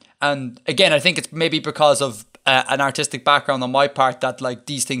 Yeah. And again, I think it's maybe because of an artistic background on my part that like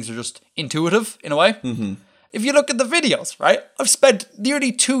these things are just intuitive in a way. Mm-hmm. If you look at the videos, right, I've spent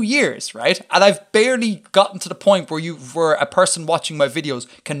nearly 2 years, right, and I've barely gotten to the point where a person watching my videos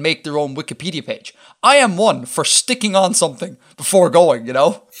can make their own Wikipedia page. I am one for sticking on something before going, you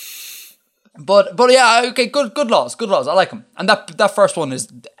know. But yeah, okay, good laws. I like them, and that first one is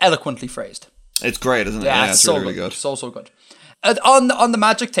eloquently phrased. It's great, isn't it? Yeah, it's so really good. So good. On the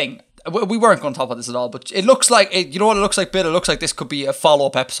magic thing, we weren't going to talk about this at all, but it looks like you know what it looks like, Bill. It looks like this could be a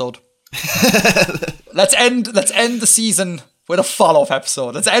follow-up episode. Let's end the season with a follow-up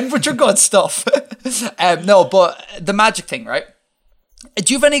episode. Let's end with your good stuff. No, but the magic thing, right?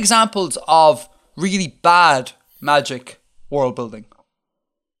 Do you have any examples of really bad magic world building?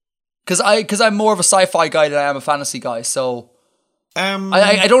 Because I'm more of a sci-fi guy than I am a fantasy guy, so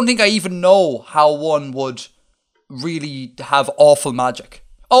I don't think I even know how one would really have awful magic.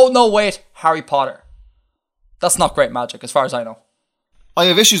 Oh no, wait, Harry Potter. That's not great magic, as far as I know. I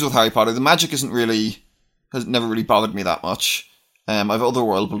have issues with Harry Potter. The magic has never really bothered me that much. I have other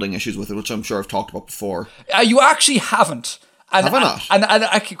world building issues with it, which I'm sure I've talked about before. You actually haven't. Have I not?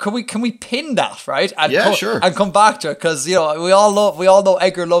 And can we pin that, right? And yeah, sure. And come back to it, because you know we all know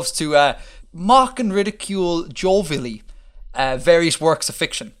Edgar loves to mock and ridicule jovially various works of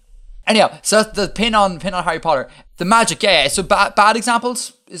fiction. Anyhow, so that's the pin on Harry Potter. The magic, yeah. So bad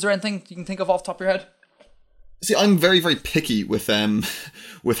examples. Is there anything you can think of off the top of your head? See, I'm very, very picky with how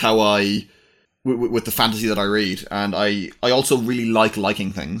with the fantasy that I read, and I also really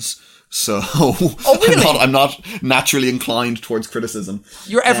liking things. So really? I'm not naturally inclined towards criticism.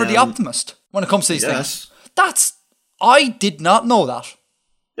 You're ever the optimist when it comes to these yes. things. I did not know that.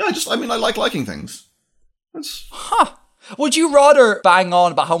 Yeah, I like liking things. Would you rather bang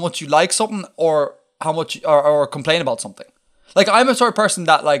on about how much you like something or how much or complain about something? Like, I'm a sort of person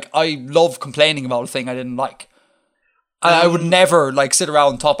that like I love complaining about a thing I didn't like. I would never like sit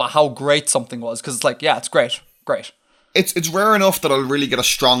around and talk about how great something was, because it's like, yeah, it's great. It's rare enough that I'll really get a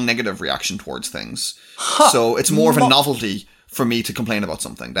strong negative reaction towards things. So it's more of a novelty for me to complain about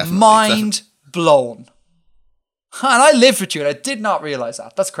something, definitely. Mind blown. And I lived with you and I did not realise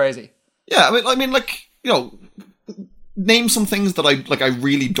that. That's crazy. Yeah, I mean, like, you know, name some things that I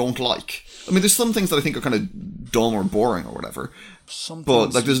really don't like. I mean, there's some things that I think are kind of dumb or boring or whatever.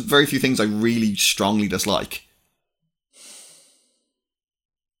 But like, there's very few things I really strongly dislike.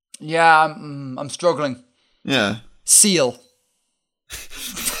 Yeah, I'm struggling. Yeah. Seal.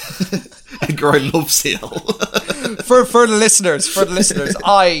 Edgar, I love Seal. for the listeners,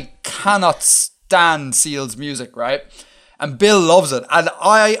 I cannot stand Seal's music, right? and Bill loves it. And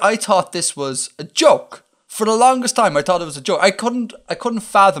I thought this was a joke. For the longest time, I thought it was a joke. I couldn't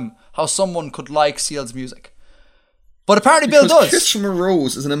fathom how someone could like Seal's music. But apparently Bill does. Kiss from a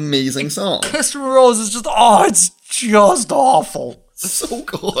Rose is an amazing song. Kiss from a Rose is just, it's just awful. So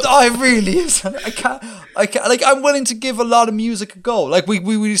good. It really is. I can't, like, I'm willing to give a lot of music a go. Like,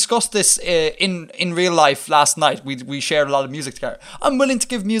 we discussed this in real life last night. We shared a lot of music together. I'm willing to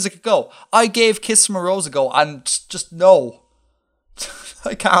give music a go. I gave Kiss from a Rose a go, and just no.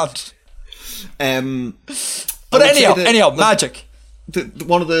 I can't. But anyhow, magic.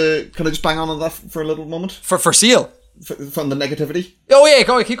 One of the... Can I just bang on that for a little moment? For Seal? From the negativity? Oh yeah,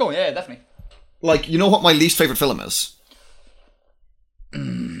 keep going. Yeah, definitely. Like, you know what my least favourite film is?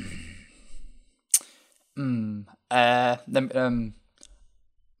 Come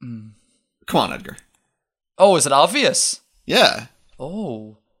on, Edgar. Oh, is it obvious? Yeah.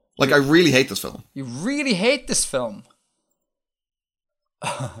 Oh. Like, I really hate this film. You really hate this film?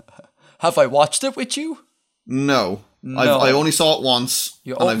 Have I watched it with you? No. I only saw it once,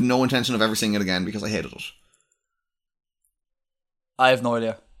 and I have no intention of ever seeing it again because I hated it. I have no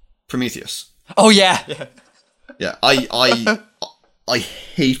idea. Prometheus. Oh, yeah. Yeah, I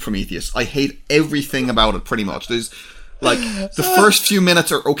hate Prometheus. I hate everything about it, pretty much. There's, like, the first few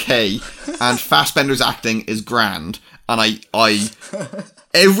minutes are okay, and Fassbender's acting is grand, and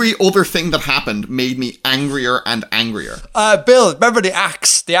every other thing that happened made me angrier and angrier. Bill, remember the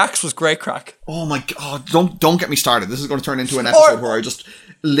axe? The axe was great crack. Oh my god, don't get me started. This is going to turn into an episode where I just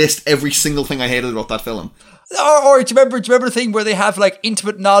list every single thing I hated about that film. Or do you remember the thing where they have, like,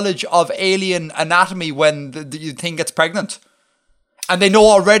 intimate knowledge of alien anatomy when the thing gets pregnant? And they know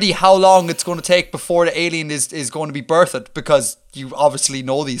already how long it's going to take before the alien is going to be birthed, because you obviously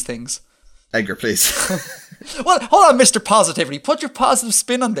know these things. Edgar, please. Well, hold on, Mr. Positivity. Put your positive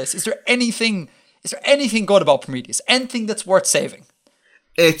spin on this. Is there anything good about Prometheus? Anything that's worth saving?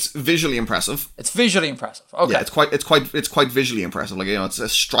 It's visually impressive. It's visually impressive. Okay. Yeah, it's quite visually impressive. Like, you know, it's a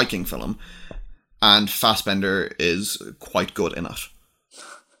striking film, and Fassbender is quite good in it.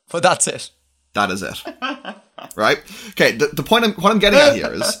 But that's it. That is it. Right? Okay, the point what I'm getting at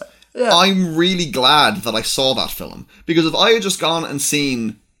here is I'm really glad that I saw that film, because if I had just gone and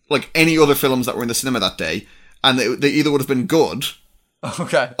seen, like, any other films that were in the cinema that day, and they either would have been good,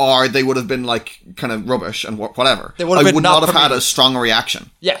 okay, or they would have been, like, kind of rubbish and whatever, I would not have had a strong reaction.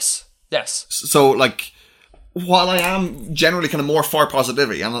 Yes. So, like, while I am generally kind of more for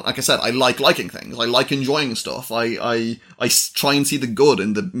positivity, and like I said, I like liking things, I like enjoying stuff, I try and see the good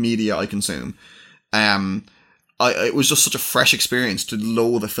in the media I consume. It was just such a fresh experience to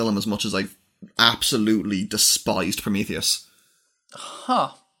loathe the film as much as I absolutely despised Prometheus.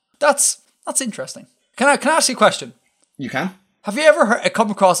 Huh. That's interesting. Can I ask you a question? You can. Have you ever come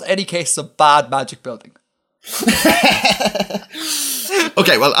across any cases of bad magic building?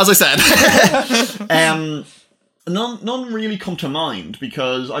 Okay, well, as I said, none really come to mind,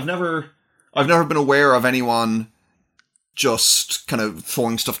 because I've never been aware of anyone just kind of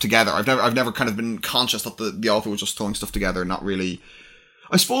throwing stuff together. I've never kind of been conscious that the author was just throwing stuff together, not really.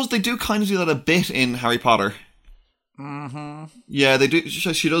 I suppose they do kind of do that a bit in Harry Potter. Mm-hmm. Yeah, they do.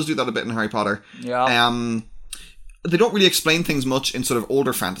 She does do that a bit in Harry Potter. Yeah. They don't really explain things much in sort of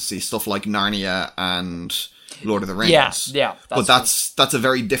older fantasy stuff like Narnia and Lord of the Rings. Yeah. That's a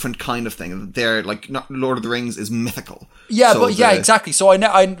very different kind of thing. They're like, Lord of the Rings is mythical. Yeah, so exactly. So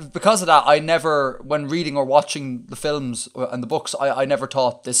I because of that, I never, when reading or watching the films and the books, I never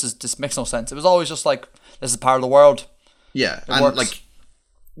thought this makes no sense. It was always just like, this is part of the world. Yeah, and works. Like,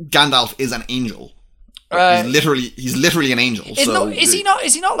 Gandalf is an angel. He's literally an angel. Is he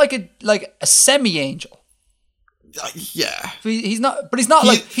not like a semi-angel? Yeah, he's not. But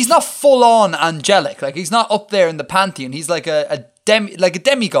he's not full on angelic. Like, he's not up there in the pantheon. He's like a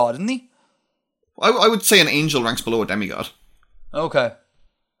demigod, isn't he? I would say an angel ranks below a demigod. Okay,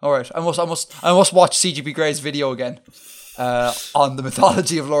 all right. I must watch CGP Grey's video again on the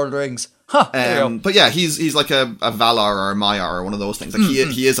mythology of Lord of the Rings. But yeah, he's like a Valar or a Maiar or one of those things. Like,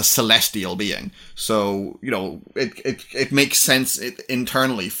 he is a celestial being. So, you know, it makes sense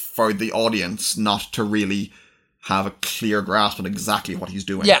internally for the audience not to really have a clear grasp on exactly what he's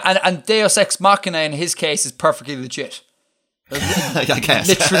doing. Yeah, and Deus Ex Machina in his case is perfectly legit. I guess.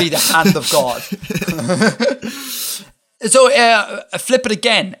 Literally the hand of God. So, flip it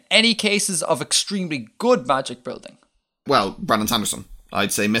again. Any cases of extremely good magic building? Well, Brandon Sanderson.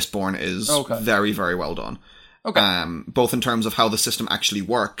 I'd say Mistborn is very, very well done. Okay. Both in terms of how the system actually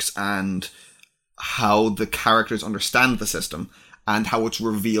works and how the characters understand the system and how it's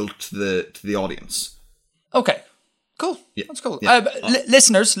revealed to the audience. Okay. Cool. Yeah. That's cool. Yeah.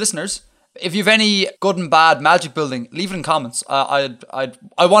 Listeners, If you've any good and bad magic building, leave it in comments. I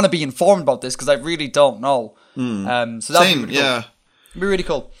want to be informed about this because I really don't know. So that'd Same, be really cool. yeah. It'd be really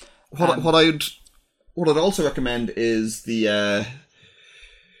cool. What I'd also recommend is the.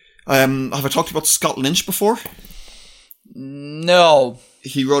 Have I talked about Scott Lynch before? No.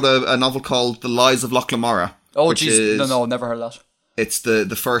 He wrote a novel called The Lies of Lochlamara. Oh, jeez. No, never heard of that. It's the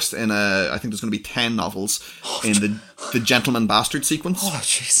first in I think there's going to be 10 novels in the Gentleman Bastard sequence. Oh,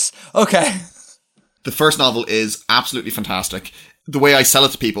 jeez. Okay. The first novel is absolutely fantastic. The way I sell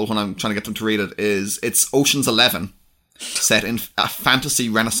it to people when I'm trying to get them to read it is it's Ocean's 11 set in a fantasy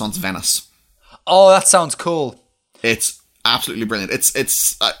Renaissance Venice. Oh, that sounds cool. It's absolutely brilliant.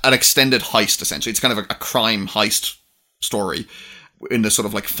 It's an extended heist, essentially. It's kind of a crime heist story in this sort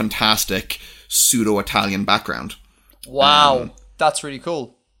of like fantastic pseudo-Italian background. Wow. That's really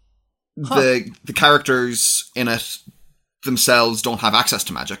cool. The characters in it themselves don't have access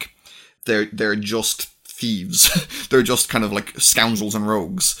to magic. They're just thieves. They're just kind of like scoundrels and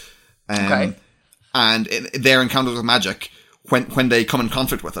rogues. Okay. And their encounters with magic, when they come in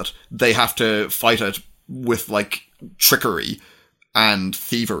conflict with it, they have to fight it with like trickery and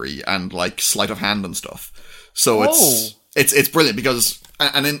thievery and like sleight of hand and stuff. So it's brilliant because,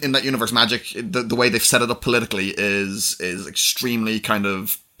 and in that universe, magic, the way they've set it up politically is extremely kind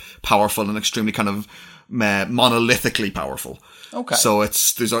of powerful and extremely kind of monolithically powerful. Okay. So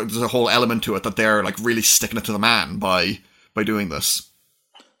there's a whole element to it that they're like really sticking it to the man by doing this.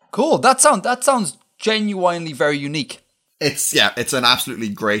 Cool. That sounds genuinely very unique. It's an absolutely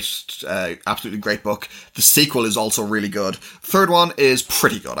great book. The sequel is also really good. Third one is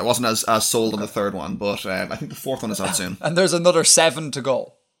pretty good. I wasn't as sold on the third one, but I think the fourth one is out soon. And there's another 7 to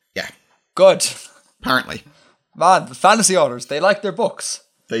go. Yeah. Good. Apparently. Man, the fantasy authors, they like their books.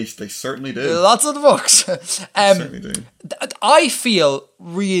 They certainly do. Lots of the books. Certainly do. I feel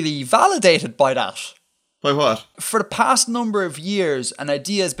really validated by that. By what? For the past number of years, an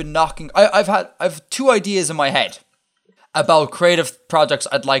idea has been knocking. I've 2 ideas in my head about creative projects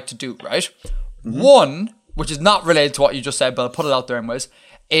I'd like to do, right? Mm-hmm. One, which is not related to what you just said, but I'll put it out there anyways,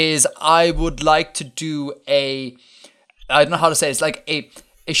 is I would like to do I don't know how to say it, it's like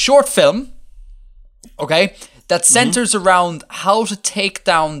a short film, okay, that centers around how to take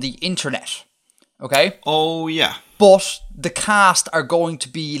down the internet, okay? Oh, yeah. But the cast are going to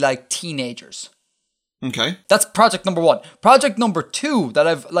be like teenagers. Okay. That's project number 1. Project number 2 that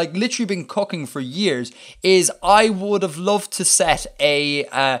I've like literally been cooking for years is I would have loved to set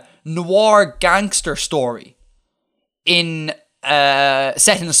a noir gangster story set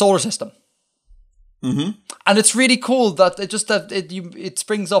in the solar system. Mm-hmm. And it's really cool that it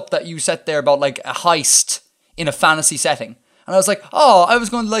springs up that you said there about like a heist in a fantasy setting. And I was like, oh, I was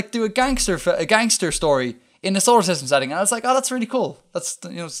going to like do a gangster story in a solar system setting. And I was like, oh, that's really cool. That's,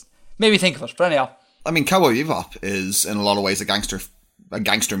 made me think of it. But anyhow. I mean, Cowboy Bebop is in a lot of ways a gangster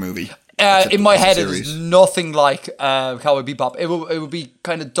movie. In my head, it is nothing like Cowboy Bebop. It would be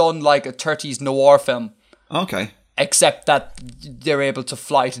kind of done like a 30s noir film. Okay. Except that they're able to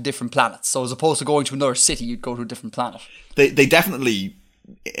fly to different planets. So as opposed to going to another city, you'd go to a different planet. They definitely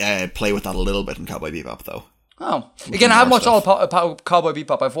play with that a little bit in Cowboy Bebop, though. Oh. Again, I haven't watched all of Cowboy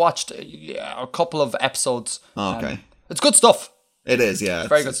Bebop. I've watched a couple of episodes. Oh, okay. It's good stuff. It is, yeah.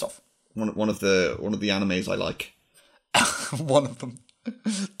 Very good stuff. One of the animes I like. One of them.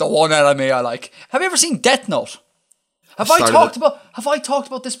 The one anime I like. Have you ever seen Death Note? Have I talked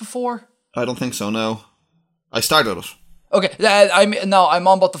about this before? I don't think so, no. I started it. Okay, I'm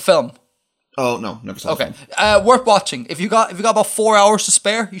on about the film. Oh no, never saw it. Okay, worth watching. If you got about 4 hours to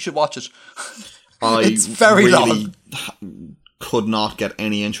spare, you should watch it. It's very really long. Could not get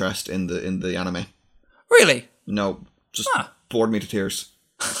any interest in the anime. Really? No, just bored me to tears.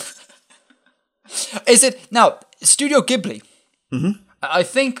 Is it now Studio Ghibli? Mm-hmm. I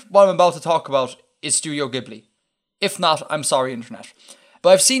think what I'm about to talk about is Studio Ghibli. If not, I'm sorry, internet. But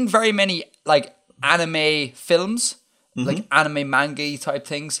I've seen very many like anime films, like anime manga type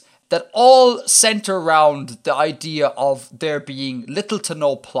things, that all center around the idea of there being little to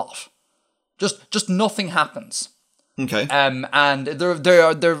no plot. Just nothing happens. Okay. And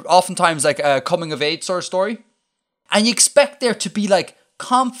they're oftentimes like a coming of age sort of story, and you expect there to be like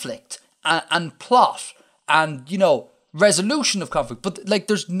conflict and plot and resolution of conflict, but like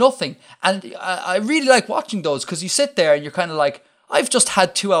there's nothing. And I really like watching those because you sit there and you're kind of like, I've just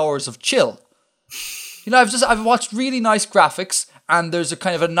had 2 hours of chill. I've watched really nice graphics and there's a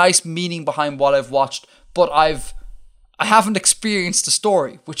kind of a nice meaning behind what I've watched, but I haven't experienced the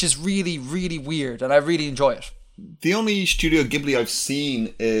story, which is really, really weird, and I really enjoy it. The only Studio Ghibli I've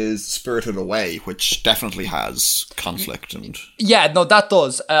seen is Spirited Away, which definitely has conflict and... Yeah, no, that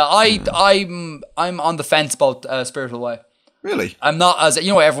does. I'm on the fence about Spirited Away. Really? I'm not as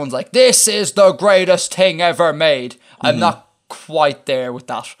everyone's like, this is the greatest thing ever made. I'm not quite there with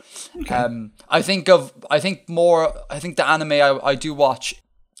that. Okay. I think the anime I do watch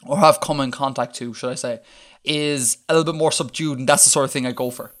or have come in contact to, should I say, is a little bit more subdued, and that's the sort of thing I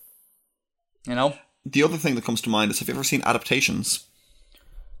go for. You know? The other thing that comes to mind is, have you ever seen adaptations?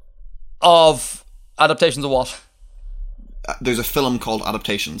 Of adaptations of what? There's a film called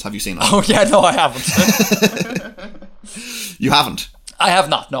Adaptations. Have you seen it? Oh yeah, no, I haven't. You haven't? I have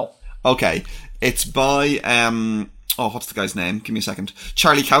not, no. Okay. It's by, what's the guy's name? Give me a second.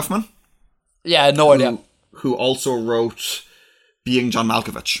 Charlie Kaufman. Yeah, no idea. Who also wrote Being John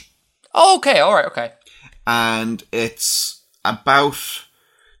Malkovich. Oh, okay, alright, okay. And it's about...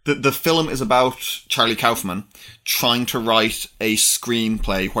 The film is about Charlie Kaufman trying to write a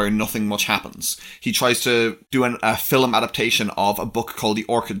screenplay where nothing much happens. He tries to do a film adaptation of a book called The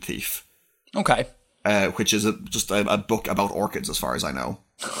Orchid Thief. Okay. Which is just a book about orchids, as far as I know.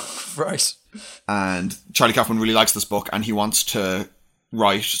 Right. And Charlie Kaufman really likes this book, and he wants to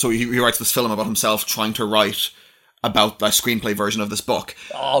write... So he writes this film about himself trying to write about the screenplay version of this book.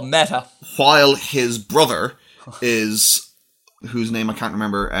 Oh, meta. While his brother is... whose name I can't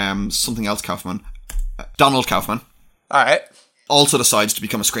remember, something else Kaufman, Donald Kaufman. All right. Also decides to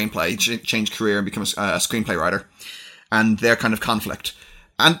become a screenplay, change career and become a screenplay writer. And their kind of conflict.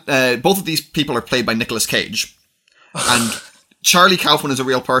 And both of these people are played by Nicolas Cage. And Charlie Kaufman is a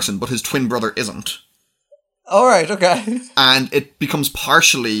real person, but his twin brother isn't. All right, okay. And it becomes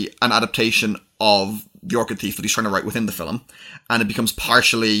partially an adaptation of The Orchid Thief that he's trying to write within the film. And it becomes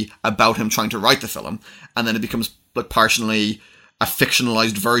partially about him trying to write the film. And then it becomes partially a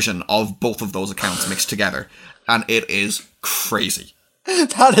fictionalized version of both of those accounts mixed together. And it is crazy.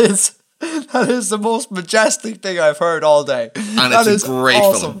 That is the most majestic thing I've heard all day. And it's a great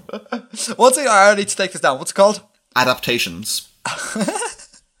film. What's it? I need to take this down. What's it called? Adaptations.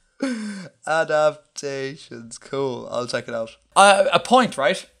 Adaptations. Cool. I'll check it out. A point,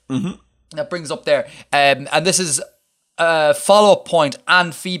 right? Mm-hmm. That brings up there. And this is a follow-up point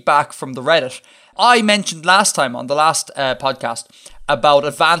and feedback from the Reddit. I mentioned last time on the last podcast about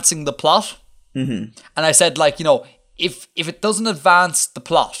advancing the plot. Mm-hmm. And I said, if it doesn't advance the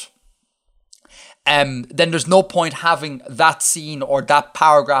plot, then there's no point having that scene or that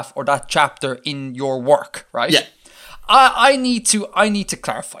paragraph or that chapter in your work, right? Yeah. I need to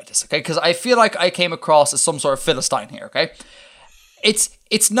clarify this, okay? Because I feel like I came across as some sort of Philistine here, okay?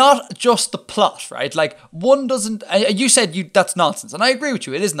 It's not just the plot, right? Like, one doesn't... You said that's nonsense, and I agree with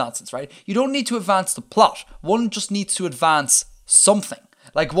you. It is nonsense, right? You don't need to advance the plot. One just needs to advance something.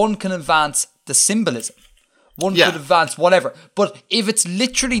 Like, one can advance the symbolism. One could advance whatever. But if it's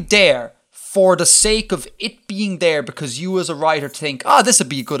literally there for the sake of it being there because you as a writer think, this would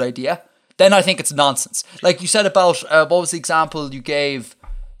be a good idea, then I think it's nonsense. Like you said about... what was the example you gave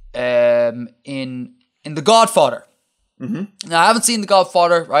in The Godfather? Mm-hmm. Now, I haven't seen The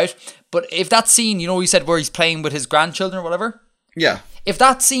Godfather, right? But if that scene, you said where he's playing with his grandchildren or whatever? Yeah. If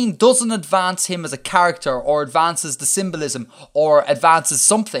that scene doesn't advance him as a character or advances the symbolism or advances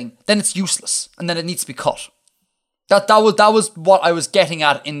something, then it's useless and then it needs to be cut. That was what I was getting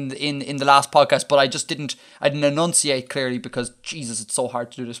at in the last podcast, but I didn't enunciate clearly because, Jesus, it's so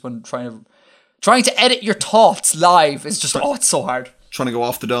hard to do this when trying to edit your thoughts live is just, it's so hard. Trying to go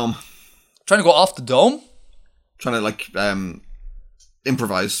off the dome. Trying to go off the dome? Trying to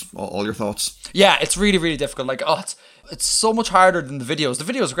improvise all your thoughts. Yeah, it's really, really difficult. Like, it's so much harder than the videos. The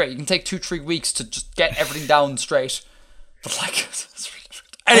videos are great. You can take 2-3 weeks to just get everything down straight. But it's really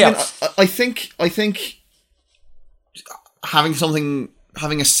difficult. Anyhow, I think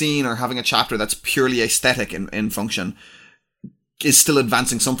having a scene or having a chapter that's purely aesthetic in function is still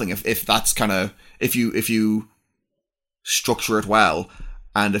advancing something. If that's if you structure it well,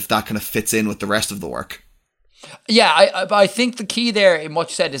 and if that kind of fits in with the rest of the work. Yeah, I think the key there in what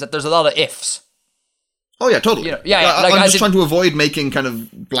you said is that there's a lot of ifs. Oh yeah, totally. Like, I'm just trying to avoid making kind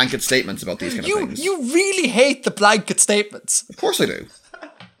of blanket statements about these kind of things. You really hate the blanket statements. Of course I do.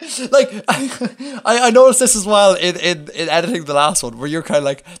 Like, I noticed this as well in editing the last one, where you're kind of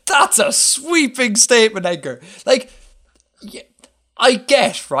like, that's a sweeping statement, Edgar. Like, yeah, I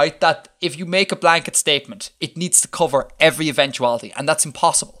get, right, that if you make a blanket statement, it needs to cover every eventuality, and that's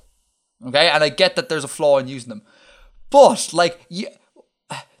impossible. Okay, and I get that there's a flaw in using them. But,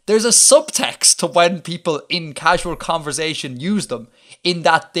 there's a subtext to when people in casual conversation use them, in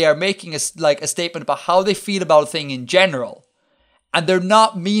that they are making a statement about how they feel about a thing in general. and they're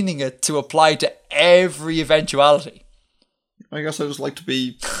not meaning it to apply to every eventuality. I guess I just like to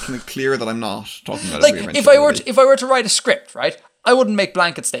be kind of clear that I'm not talking about Like every if I were to write a script, right? I wouldn't make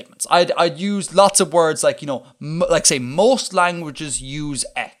blanket statements. I'd use lots of words like, like say most languages use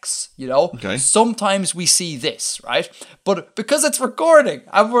X, Okay. Sometimes we see this, right? But because it's recording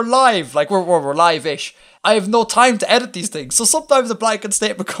and we're live, like we're live-ish, I have no time to edit these things. So sometimes a blanket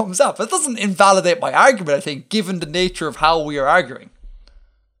statement comes up. It doesn't invalidate my argument, I think, given the nature of how we are arguing.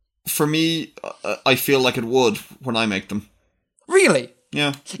 For me, I feel like it would when I make them. Really?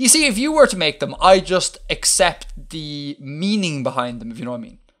 Yeah. You see, if you were to make them, I just accept the meaning behind them, if you know what I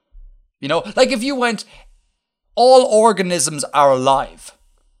mean. Like if you went, all organisms are alive,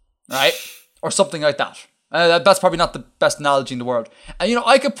 right? Or something like that. That's probably not the best analogy in the world. And,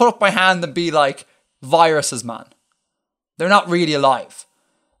 I could put up my hand and be like, viruses, man. They're not really alive.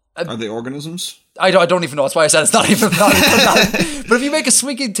 Are they organisms? I don't even know. That's why I said it's not even that. But if you make a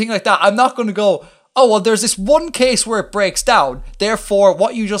sweeping thing like that, I'm not going to go, oh, well, there's this one case where it breaks down. Therefore,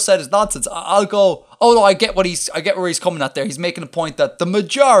 what you just said is nonsense. I'll go, oh, no, I get where he's coming at there. He's making a point that the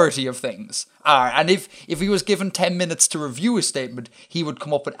majority of things are. And if he was given 10 minutes to review his statement, he would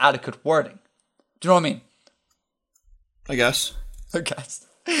come up with adequate wording. Do you know what I mean? I guess.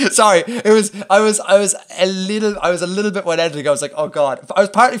 Sorry, I was a little bit when editing. I was like, oh God. I was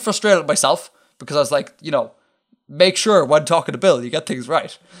partly frustrated with myself because I was like, make sure when talking to Bill, you get things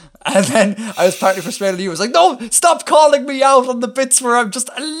right. And then I was partly frustrated at you. I was like, no, stop calling me out on the bits where I'm just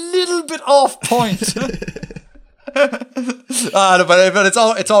a little bit off point. But it's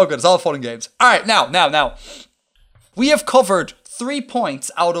all good. It's all fun and games. All right, now. We have covered 3 points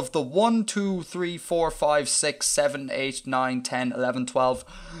out of the 1, 2, 3, 4, 5, 6, 7, 8, 9, 10, 11, 12,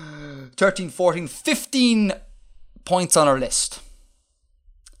 13, 14, 15 points on our list.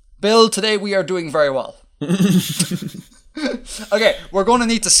 Bill, today we are doing very well. Okay, we're going to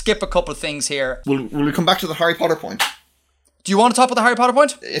need to skip a couple of things here. Will we come back to the Harry Potter point? Do you want to talk about the Harry Potter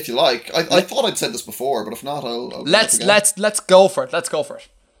point? If you like. I thought I'd said this before, but if not, I'll Let's go for it. Let's go for it.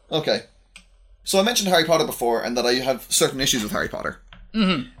 Okay. So I mentioned Harry Potter before, and that I have certain issues with Harry Potter.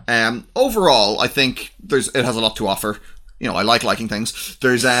 Mm-hmm. Overall, I think it has a lot to offer. I like liking things.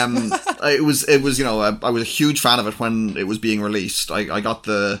 There's it was I was a huge fan of it when it was being released. I got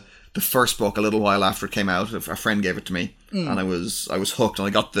the first book a little while after it came out. A friend gave it to me, and I was hooked. And I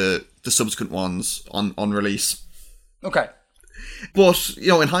got the subsequent ones on release. Okay. But,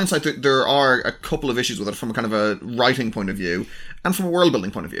 in hindsight, there are a couple of issues with it from a kind of a writing point of view and from a world building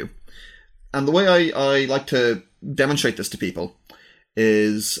point of view. And the way I like to demonstrate this to people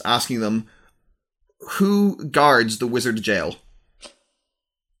is asking them, who guards the wizard jail?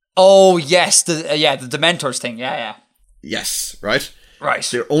 Oh, yes. The Dementors thing. Yeah. Yes, right? Right.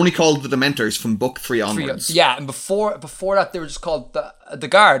 They're only called the Dementors from book 3 onwards. Yeah, and before that, they were just called the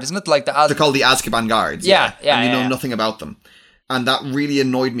Guard, isn't it? Like they're called the Azkaban Guards. Yeah. And you know nothing about them. And that really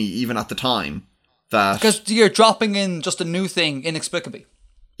annoyed me even at the time. Because you're dropping in just a new thing inexplicably.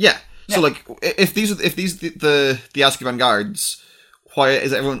 Yeah. So like, if these the Azkaban Guards, why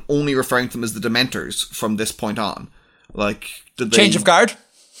is everyone only referring to them as the Dementors from this point on? Like, did they change of guard?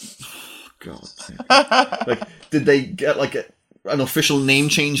 Oh, God. Like, did they get like an official name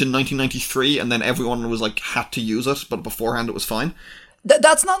change in 1993, and then everyone was like had to use it, but beforehand it was fine?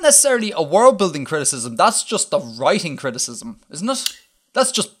 That's not necessarily a world building criticism. That's just a writing criticism, isn't it?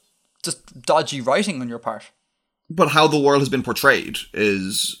 That's just dodgy writing on your part. But how the world has been portrayed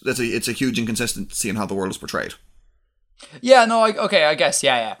it's a huge inconsistency in how the world is portrayed. Yeah, no, I guess,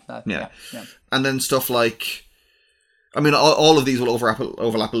 yeah. And then stuff like, I mean, all of these will overlap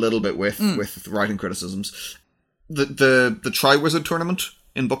a little bit with writing criticisms. The Triwizard Tournament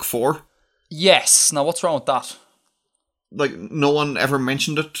in book 4. Yes. Now, what's wrong with that? Like, no one ever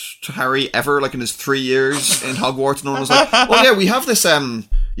mentioned it to Harry ever, like in his 3 years in Hogwarts. No one was like, oh yeah, we have this, a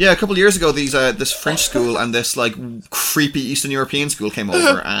couple of years ago, this French school and this, like, creepy Eastern European school came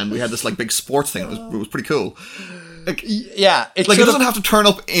over, and we had this, like, big sports thing. It was pretty cool. Like, yeah. It doesn't have to turn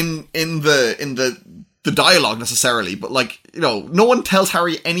up in the dialogue necessarily, but, like, no one tells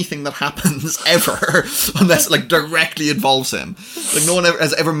Harry anything that happens ever unless it, like, directly involves him. Like, no one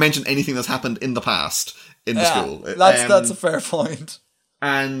has ever mentioned anything that's happened in the past in the school. That's a fair point.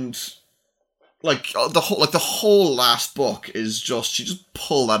 And like the whole last book is she just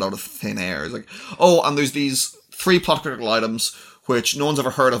pulled that out of thin air. It's like, oh, and there's these 3 plot critical items which no one's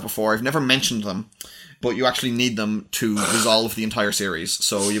ever heard of before. I've never mentioned them, but you actually need them to resolve the entire series.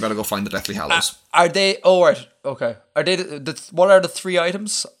 So you better go find the Deathly Hallows. Are they? Oh, right. Okay. Are they? What are the 3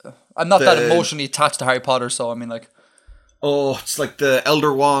 items? I'm not that emotionally attached to Harry Potter, so I mean, like. Oh, it's like the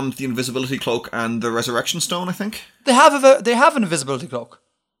Elder Wand, the Invisibility Cloak, and the Resurrection Stone, I think. They have an invisibility cloak.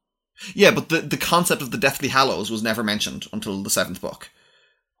 Yeah, but the concept of the Deathly Hallows was never mentioned until the 7th book.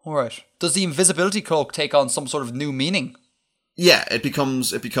 All right. Does the invisibility cloak take on some sort of new meaning? Yeah, it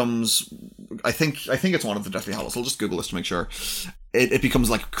becomes. I think it's one of the Deathly Hallows. I'll just Google this to make sure. It becomes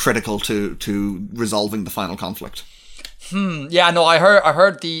like critical to resolving the final conflict. Yeah, no, I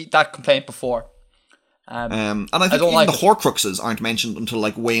heard that complaint before. And I think even the Horcruxes aren't mentioned until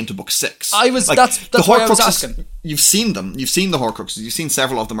like way into book 6. That's why I was asking. You've seen them. You've seen the Horcruxes. You've seen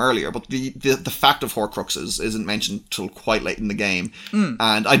several of them earlier, but the fact of Horcruxes isn't mentioned till quite late in the game.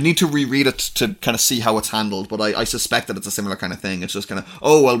 And I'd need to reread it to kind of see how it's handled. But I suspect that it's a similar kind of thing. It's just kind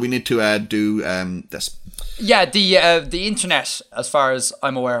of we need to do this. Yeah, the internet, as far as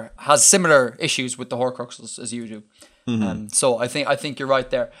I'm aware, has similar issues with the Horcruxes as you do. So I think you're right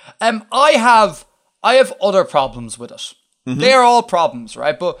there. I have other problems with it. They are all problems,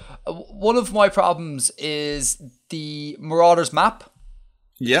 right? But one of my problems is the Marauders map.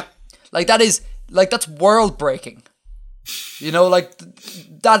 Yeah. That's world breaking. You know,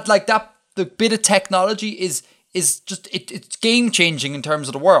 that the bit of technology is just it's game changing in terms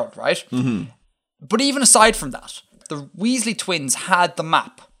of the world, right? But even aside from that, the Weasley twins had the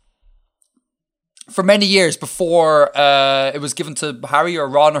map for many years before it was given to Harry or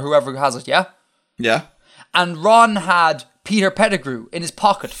Ron or whoever has it, yeah? Yeah. And Ron had Peter Pettigrew in his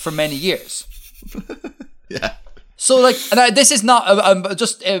pocket for many years. Yeah. So, this is not,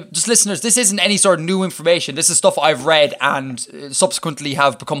 just listeners, this isn't any sort of new information. This is stuff I've read and subsequently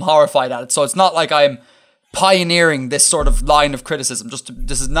have become horrified at it. So it's not like I'm pioneering this sort of line of criticism.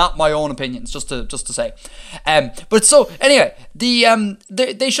 This is not my own opinions, just to say. But so, anyway,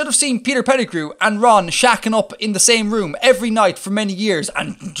 they should have seen Peter Pettigrew and Ron shacking up in the same room every night for many years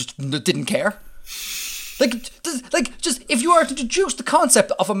and just didn't care. Just if you are to deduce the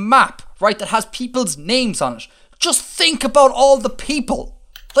concept of a map, right, that has people's names on it, just think about all the people.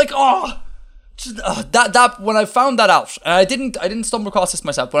 That when I found that out, and I didn't stumble across this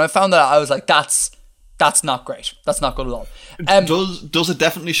myself. When I found that out, I was like, that's not great. That's not good at all. Does it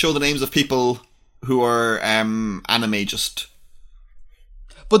definitely show the names of people who are anime just?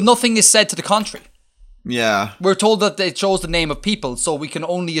 But nothing is said to the contrary. Yeah. We're told that it shows the name of people, so we can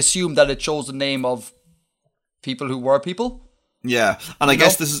only assume that it shows the name of people who were people. Yeah, and I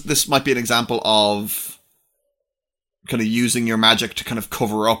guess this might be an example of kind of using your magic to kind of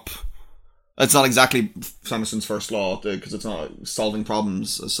cover up. It's not exactly Sanderson's first law because it's not solving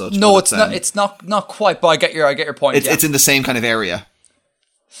problems as such. No, it's not. It's not quite. But I get your point. It's in the same kind of area.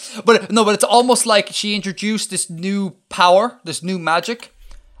 But it's almost like she introduced this new power, this new magic,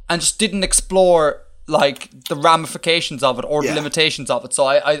 and just didn't explore like the ramifications of it or the limitations of it. So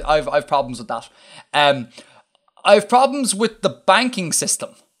I've problems with that. I have problems with the banking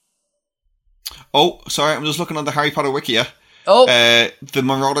system. Oh, sorry, I'm just looking on the Harry Potter Wikia. Oh. The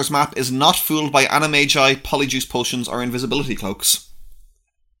Marauders map is not fooled by animagi, polyjuice potions, or invisibility cloaks.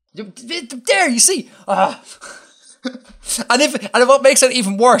 There, you see. And what makes it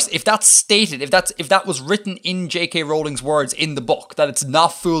even worse, if that's stated, if that was written in J.K. Rowling's words in the book, that it's not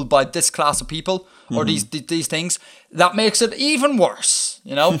fooled by this class of people or these things, that makes it even worse,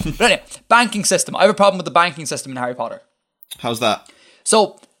 you know? But anyway, banking system. I have a problem with the banking system in Harry Potter. How's that?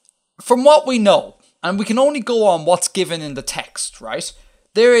 So, from what we know, and we can only go on what's given in the text, right?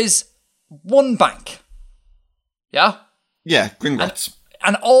 There is one bank. Yeah? Yeah, Gringotts.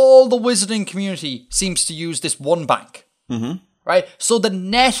 And all the wizarding community seems to use this one bank. Right? So the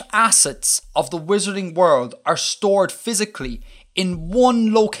net assets of the wizarding world are stored physically in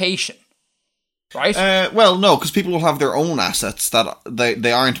one location. Right? Well, no, because people will have their own assets that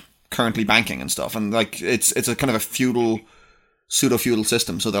they aren't currently banking and stuff. And like it's a kind of a pseudo-feudal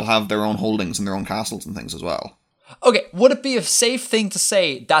system, so they'll have their own holdings and their own castles and things as well. Okay, would it be a safe thing to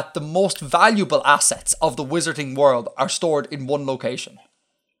say that the most valuable assets of the wizarding world are stored in one location?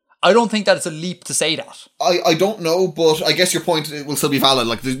 I don't think that it's a leap to say that. I don't know, but I guess your point will still be valid.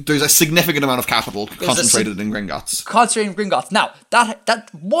 Like, there's a significant amount of capital concentrated in Gringotts. Concentrated in Gringotts. Now,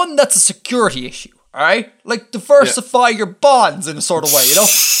 that's a security issue, alright? Like, diversify your bonds in a sort of way, you know?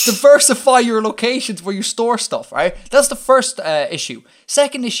 Diversify your locations where you store stuff, right? That's the first issue.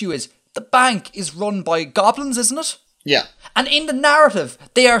 Second issue is, the bank is run by goblins, isn't it? Yeah. And in the narrative,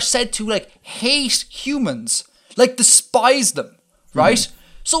 they are said to, like, hate humans. Like, despise them, right?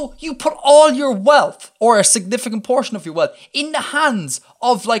 So you put all your wealth, or a significant portion of your wealth, in the hands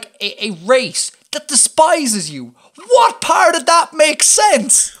of, like, a race that despises you. What part of that makes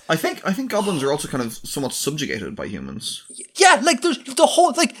sense? I think goblins are also kind of somewhat subjugated by humans. Yeah, like there's the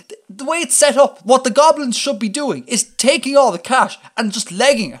whole, like the way it's set up, what the goblins should be doing is taking all the cash and just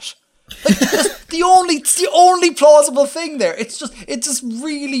legging it. Like it's the only plausible thing there. It's just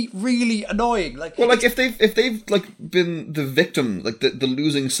really, really annoying. Like, well, like if they've like been the victim, like the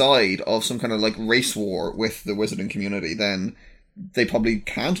losing side of some kind of like race war with the wizarding community, then they probably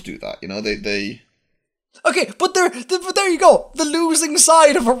can't do that. You know, they. Okay, but there you go. The losing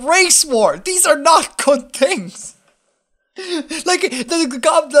side of a race war. These are not good things. Like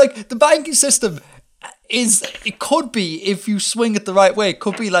the banking system it could be, if you swing it the right way, it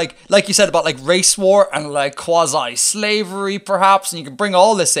could be like you said about like race war and like quasi slavery perhaps, and you can bring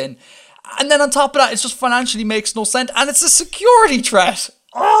all this in, and then on top of that, it just financially makes no sense, and it's a security threat.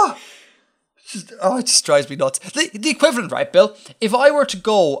 It just drives me nuts. The equivalent, right, Bill? If I were to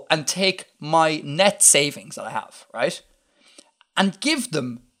go and take my net savings that I have, right, and give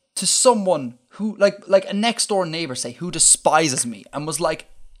them to someone who, like a next door neighbour, say, who despises me and was like,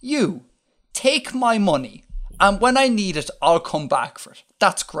 you, take my money, and when I need it, I'll come back for it.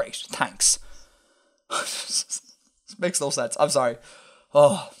 That's great, thanks. It makes no sense. I'm sorry.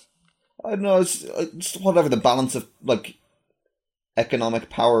 Oh, I don't know. It's whatever the balance of like economic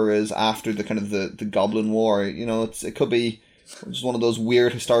power is after the kind of the Goblin War. You know, it could be just one of those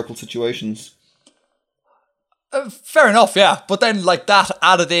weird historical situations. Fair enough, yeah. But then, like, that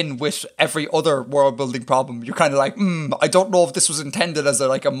added in with every other world building problem, you're kind of like, I don't know if this was intended as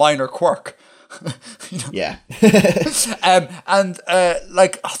a minor quirk. You know? Yeah.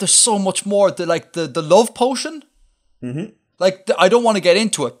 There's so much more. The love potion. Mm-hmm. I don't want to get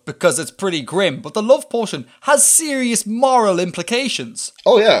into it because it's pretty grim, but the love potion has serious moral implications.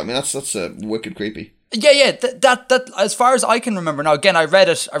 Oh yeah, I mean that's wicked creepy. Yeah. That as far as I can remember. Now again, I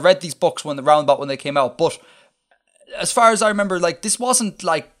read these books when they came out, but as far as I remember, like, this wasn't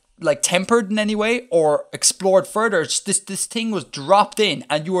like tempered in any way or explored further. It's just this thing was dropped in,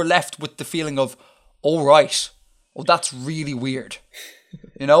 and you were left with the feeling of, oh right, oh that's really weird.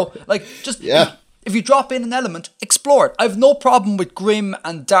 You know, like just yeah. If you drop in an element, explore it. I've no problem with grim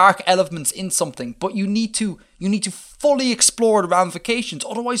and dark elements in something, but you need to fully explore the ramifications.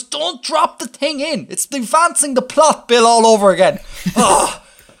 Otherwise, don't drop the thing in. It's advancing the plot, Bill, all over again.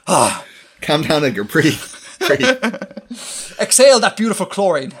 Calm down, Edgar. Breathe. Exhale that beautiful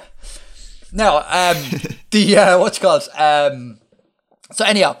chlorine. Now, what's it called? So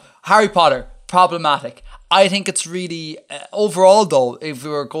anyhow, Harry Potter, problematic. I think it's really, overall though, if we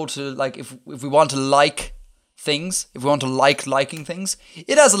were going to, like, if we want to like things, if we want to liking things,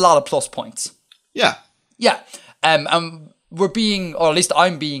 it has a lot of plus points. Yeah. Yeah. And we're being, or at least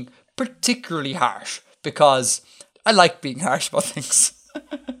I'm being, particularly harsh, because I like being harsh about things.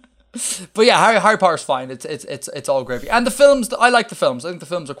 But yeah, Harry Potter's fine. It's all gravy. And the films, I like the films. I think the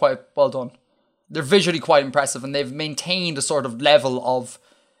films are quite well done. They're visually quite impressive, and they've maintained a sort of level of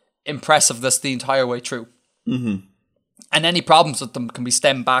impressiveness the entire way through. Mm-hmm. And any problems with them can be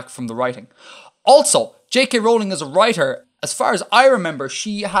stemmed back from the writing. Also, J.K. Rowling as a writer, as far as I remember,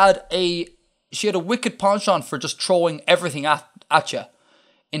 she had a wicked penchant for just throwing everything at you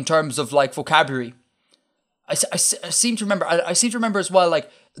in terms of like vocabulary. I seem to remember. I seem to remember as well,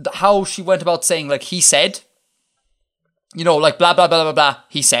 like how she went about saying, like, he said, you know, like blah blah blah blah blah.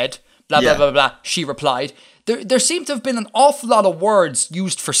 He said blah blah blah blah. She replied. There seemed to have been an awful lot of words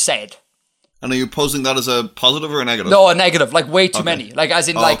used for said. And are you posing that as a positive or a negative? No, a negative. Like way too many. Like as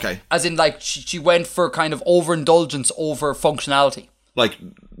in okay. She went for kind of overindulgence over functionality. Like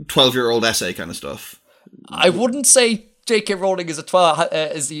 12-year-old essay kind of stuff. I wouldn't say J.K. Rowling is of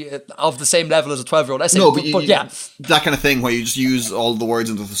the same level as a 12-year-old essay. No, but yeah, that kind of thing where you just use all the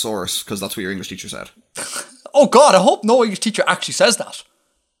words into the thesaurus because that's what your English teacher said. Oh God, I hope no English teacher actually says that.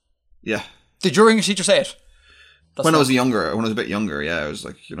 Yeah. Did your English teacher say it? When I was a bit younger, yeah, I was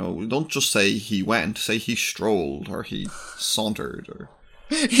like, you know, don't just say he went, say he strolled or he sauntered or...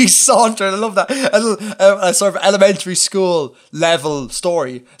 He sauntered, I love that. A sort of elementary school level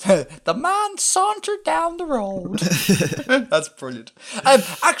story. The man sauntered down the road. That's brilliant.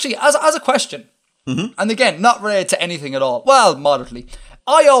 Actually, as a question, and again, not related to anything at all, well, moderately,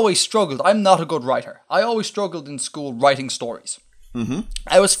 I always struggled, I'm not a good writer, I always struggled in school writing stories.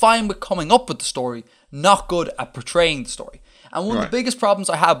 I was fine with coming up with the story, not good at portraying the story. And one of the biggest problems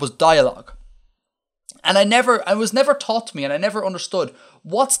I had was dialogue. And I was never taught to me, and I never understood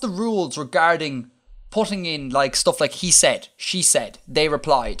what's the rules regarding putting in like stuff like he said, she said, they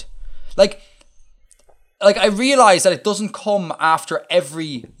replied. Like I realize that it doesn't come after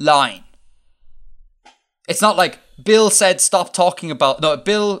every line. It's not like Bill said, stop talking about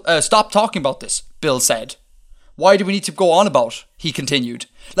this, Bill said. Why do we need to go on about? He continued.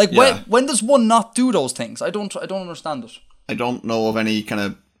 Like, when does one not do those things? I don't understand it. I don't know of any kind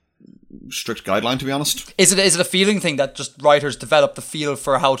of strict guideline, to be honest. Is it a feeling thing that just writers develop the feel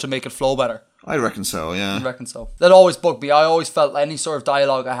for how to make it flow better? I reckon so, yeah. I reckon so. That always bugged me. I always felt any sort of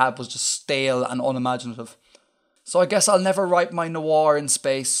dialogue I had was just stale and unimaginative. So I guess I'll never write my noir in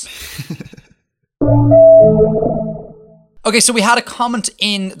space. Okay, so we had a comment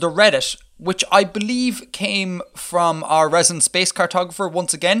in the Reddit, which I believe came from our resident space cartographer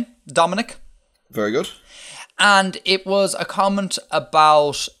once again, Dominic. Very good. And it was a comment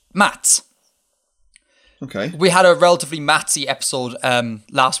about maths. Okay. We had a relatively mathsy episode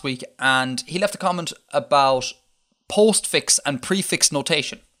last week, and he left a comment about postfix and prefix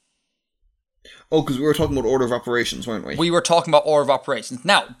notation. Oh, because we were talking about order of operations, weren't we? We were talking about order of operations.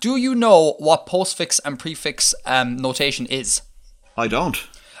 Now, do you know what postfix and prefix notation is? I don't.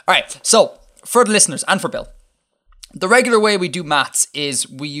 All right, so for the listeners and for Bill, the regular way we do maths is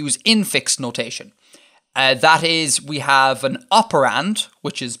we use infix notation. That is, we have an operand,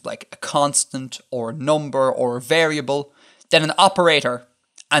 which is like a constant or a number or a variable, then an operator,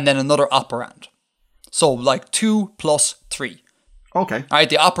 and then another operand. So like 2 plus 3. Okay. All right,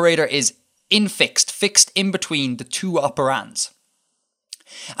 the operator is infixed, fixed in between the two operands.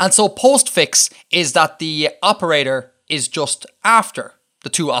 And so postfix is that the operator is just after the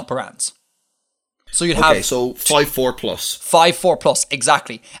two operands. So you'd have... Okay, so 5-4 plus. 5-4 plus,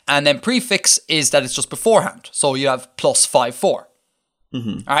 exactly. And then prefix is that it's just beforehand. So you have plus 5-4.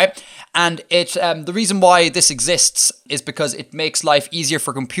 Mm-hmm. All right? And it the reason why this exists is because it makes life easier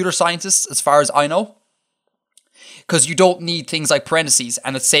for computer scientists, as far as I know. Because you don't need things like parentheses,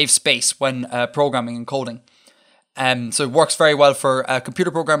 and it saves space when programming and coding. So it works very well for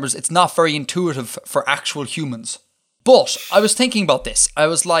computer programmers. It's not very intuitive for actual humans. But I was thinking about this. I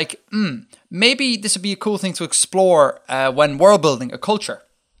was like, maybe this would be a cool thing to explore when world building a culture.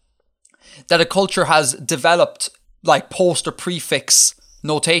 That a culture has developed like post or prefix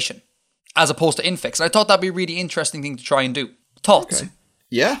notation as opposed to infix. And I thought that'd be a really interesting thing to try and do. Thoughts? Okay.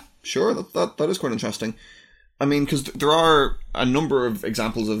 Yeah, sure. That is quite interesting. I mean, because there are a number of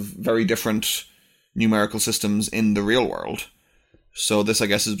examples of very different numerical systems in the real world. So this, I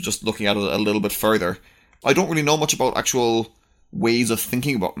guess, is just looking at it a little bit further. I don't really know much about actual ways of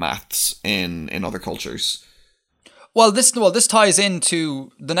thinking about maths in other cultures. Well, this ties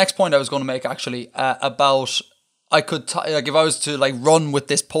into the next point I was going to make, actually, about I could like if I was to like run with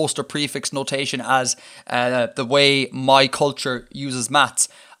this post or prefix notation as the way my culture uses maths.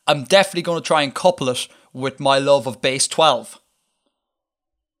 I'm definitely going to try and couple it with my love of base 12.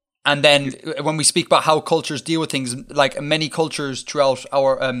 And then when we speak about how cultures deal with things, like many cultures throughout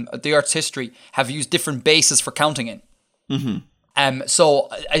our the Earth's history have used different bases for counting in. Mm-hmm. So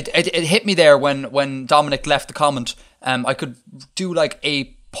it hit me there when Dominic left the comment. I could do like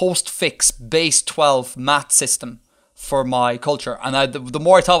a postfix base 12 math system for my culture. And the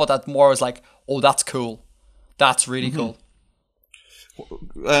more I thought about that, the more I was like, oh, that's cool. That's really cool.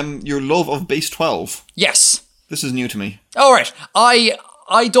 Your love of base 12? Yes. This is new to me. All right.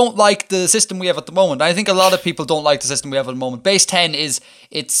 I don't like the system we have at the moment. I think a lot of people don't like the system we have at the moment. Base 10 it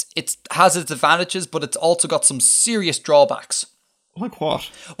has its advantages, but it's also got some serious drawbacks. Like what?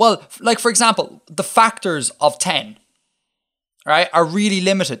 Well, like for example, the factors of 10, right, are really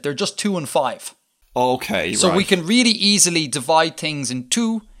limited. They're just 2 and 5. Okay, so right. we can really easily divide things in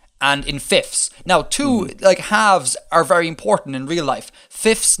 2 and in fifths. Now, 2, like halves are very important in real life.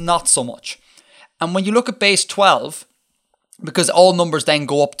 Fifths, not so much. And when you look at base 12, because all numbers then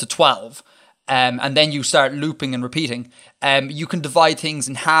go up to 12, and then you start looping and repeating, you can divide things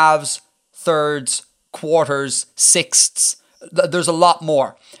in halves, thirds, quarters, sixths. There's a lot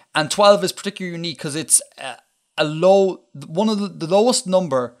more. And 12 is particularly unique because it's one of the lowest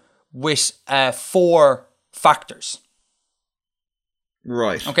number with 4 factors.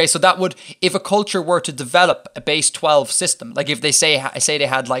 Right. Okay, so that would, if a culture were to develop a base 12 system, like if they say they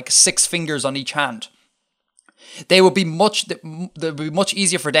had like 6 fingers on each hand, it would be much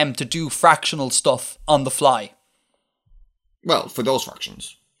easier for them to do fractional stuff on the fly. Well, for those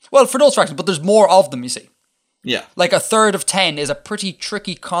fractions. Well, for those fractions, but there's more of them, you see. Yeah. Like a third of 10 is a pretty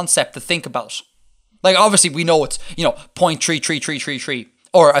tricky concept to think about. Like obviously we know it's, 0.33333.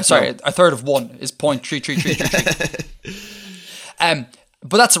 Or, a third of 1 is 0.33333.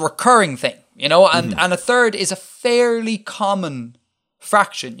 But that's a recurring thing, and a third is a fairly common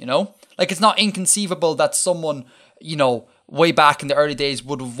fraction, Like it's not inconceivable that someone, way back in the early days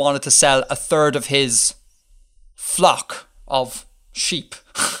would have wanted to sell a third of his flock of sheep.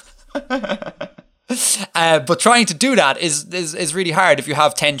 But trying to do that is really hard if you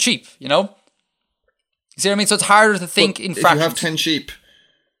have 10 sheep, you know? You see what I mean? So it's harder to think in fractions. If you have 10 sheep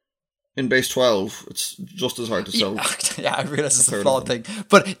in base 12, it's just as hard to sell. Yeah, I realise it's a flawed thing.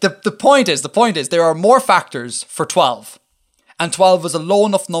 But the point is, there are more factors for 12. And 12 is a low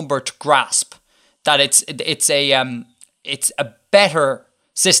enough number to grasp that it's a better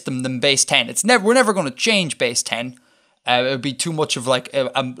system than base 10. We're never going to change base 10. It would be too much of like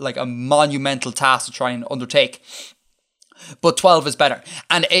a monumental task to try and undertake. But 12 is better.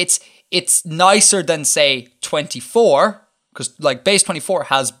 And it's nicer than, say, 24, because like base 24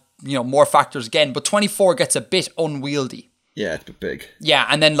 has, you know, more factors again, but 24 gets a bit unwieldy. Yeah, it's a bit big. Yeah,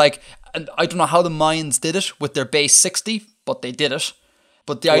 and then like, I don't know how the Mayans did it with their base 60, but they did it.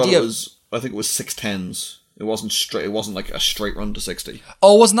 But the idea I think it was 610s. It wasn't straight. It wasn't like a straight run to 60.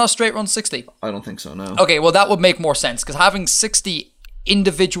 Oh, wasn't that a straight run 60? I don't think so, no. Okay, well that would make more sense, because having 60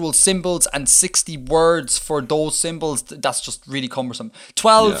 individual symbols and 60 words for those symbols, that's just really cumbersome.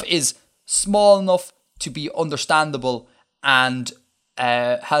 12 is small enough to be understandable and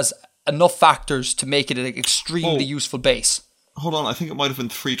has enough factors to make it an extremely useful base. Hold on, I think it might have been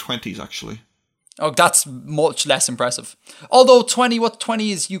 320s actually. Oh, that's much less impressive. Although 20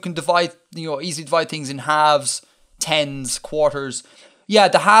 is you can divide, you know, easily divide things in halves, tens, quarters. Yeah,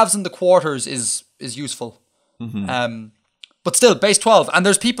 the halves and the quarters is useful. Mm-hmm. But still, base 12. And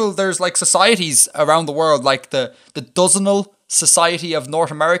there's like societies around the world, like the Dozenal Society of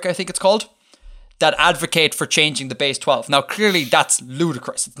North America, I think it's called, that advocate for changing the base 12. Now, clearly that's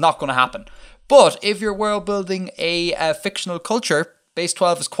ludicrous. It's not going to happen. But if you're world building a fictional culture, base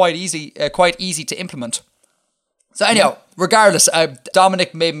 12 is quite easy to implement. So anyhow, regardless,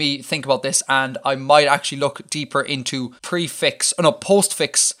 Dominic made me think about this, and I might actually look deeper into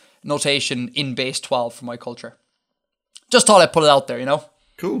postfix notation in base 12 for my culture. Just thought I'd put it out there, you know?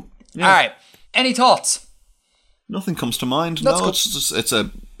 Cool. Yeah. All right. Any thoughts? Nothing comes to mind. That's no,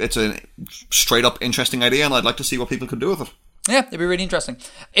 good. it's a straight up interesting idea, and I'd like to see what people could do with it. Yeah, it'd be really interesting.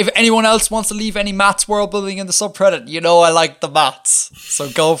 If anyone else wants to leave any maths world building in the subreddit, you know I like the maths, so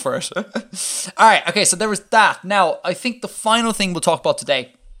go for it. All right, okay, so there was that. Now, I think the final thing we'll talk about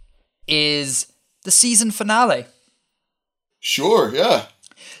today is the season finale. Sure, yeah.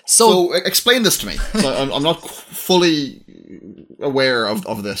 So explain this to me. I'm not fully aware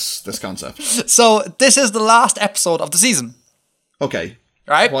of this concept. So this is the last episode of the season. Okay.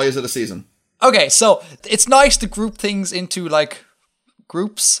 Right? Why is it a season? Okay, so it's nice to group things into like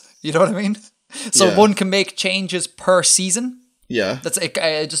groups. You know what I mean? So one can make changes per season. Yeah.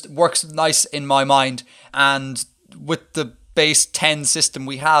 It just works nice in my mind. And with the base 10 system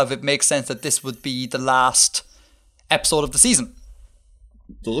we have, it makes sense that this would be the last episode of the season.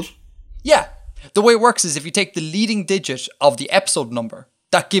 Does it? Yeah. The way it works is if you take the leading digit of the episode number,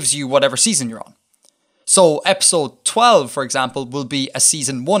 that gives you whatever season you're on. So episode 12, for example, will be a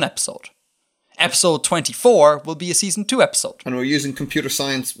season 1 episode. Episode 24 will be a season 2 episode. And we're using computer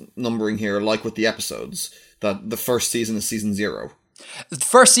science numbering here, like with the episodes, that the first season is season 0. The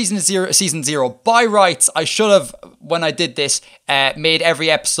first season is season 0. By rights, I should have, when I did this, made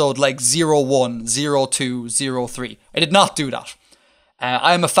every episode like 01, 02, 03. I did not do that.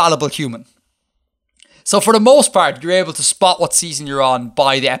 I am a fallible human. So for the most part, you're able to spot what season you're on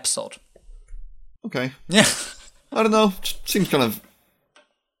by the episode. Okay. Yeah. I don't know. Seems kind of...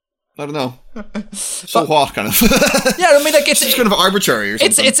 I don't know. So what, kind of? Yeah, I mean, like it's kind of arbitrary or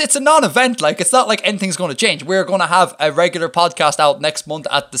something. It's a non-event. Like, it's not like anything's going to change. We're going to have a regular podcast out next month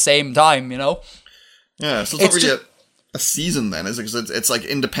at the same time, you know? Yeah, so it's not really a season then, is it? Because it's like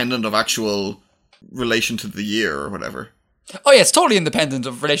independent of actual relation to the year or whatever. Oh yeah, it's totally independent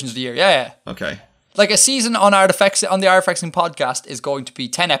of relation to the year. Yeah. Okay. Like a season on the Artifacting podcast is going to be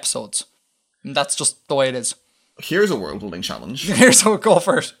 10 episodes. And that's just the way it is. Here's a world building challenge. Here's how we go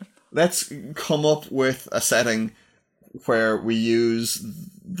for it. Let's come up with a setting where we use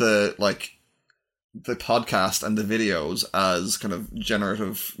the podcast and the videos as kind of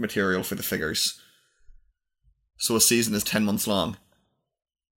generative material for the figures. So a season is 10 months long.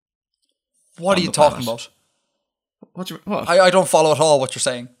 What are you talking about? What? I don't follow at all what you're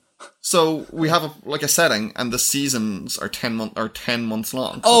saying. So we have a setting, and the seasons are 10 months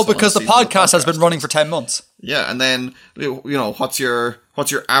long. Oh, because the podcast has been running for 10 months. Yeah, and then what's your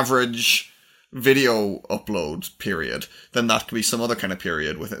average video upload period? Then that could be some other kind of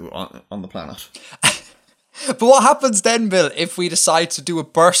period with it on the planet. But what happens then, Bill, if we decide to do a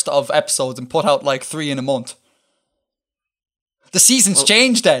burst of episodes and put out like 3 in a month? The seasons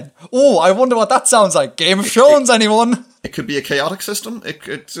change then. Oh, I wonder what that sounds like. Game of Thrones, anyone? It could be a chaotic system.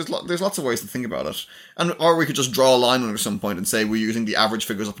 There's lots of ways to think about it. Or we could just draw a line at some point and say we're using the average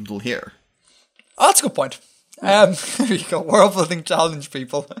figures up until here. Oh, that's a good point. There you go. World building challenge,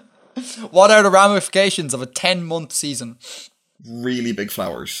 people. What are the ramifications of a 10-month season? Really big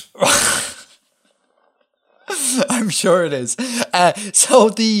flowers. I'm sure it is. So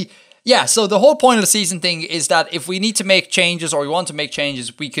the whole point of the season thing is that if we need to make changes or we want to make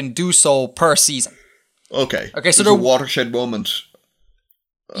changes, we can do so per season. Okay. Okay, so there's a watershed moment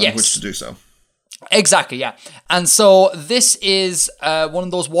yes. on which to do so. Exactly, yeah. And so this is one of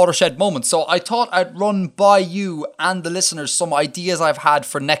those watershed moments. So I thought I'd run by you and the listeners some ideas I've had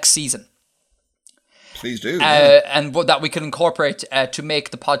for next season. Please do. And that we can incorporate to make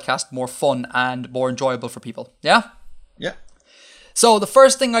the podcast more fun and more enjoyable for people. Yeah? Yeah. So the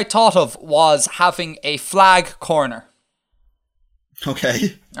first thing I thought of was having a flag corner.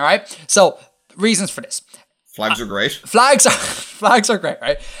 Okay. All right? So reasons for this. Flags are great. Flags are great,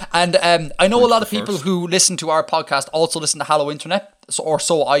 right? And I know a lot of people who listen to our podcast also listen to Hello Internet, or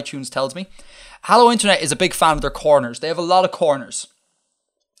so iTunes tells me. Hello Internet is a big fan of their corners. They have a lot of corners.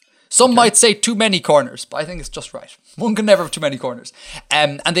 Some might say too many corners, but I think it's just right. One can never have too many corners.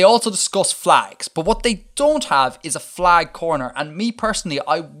 And they also discuss flags. But what they don't have is a flag corner. And me personally,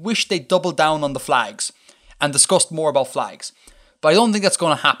 I wish they doubled down on the flags and discussed more about flags. But I don't think that's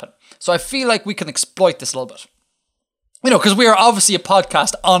going to happen. So I feel like we can exploit this a little bit. You know, because we are obviously a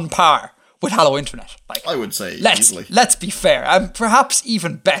podcast on par with Hello Internet. Like, I would say easily. Let's be fair, and perhaps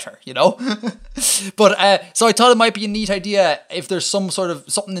even better, you know? But, so I thought it might be a neat idea if there's some sort of,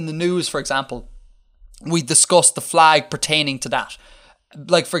 something in the news, for example, we discuss the flag pertaining to that.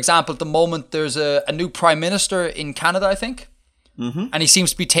 Like, for example, at the moment, there's a new Prime Minister in Canada, I think. Mm-hmm. And he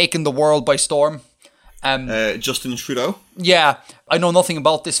seems to be taking the world by storm. Justin Trudeau. Yeah, I know nothing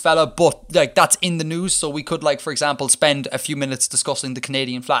about this fella, but like that's in the news, so we could, like, for example, spend a few minutes discussing the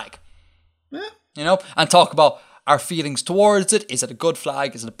Canadian flag. Yeah. You know, and talk about our feelings towards it. Is it a good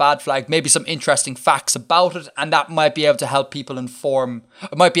flag? Is it a bad flag? Maybe some interesting facts about it, and that might be able to help people inform.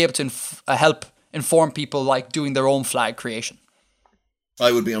 It might be able to help inform people, like, doing their own flag creation.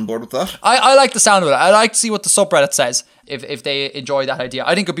 I would be on board with that. I like the sound of it. I like to see what the subreddit says if they enjoy that idea.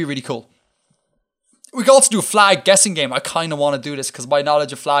 I think it'd be really cool. We could also do a flag guessing game. I kind of want to do this because my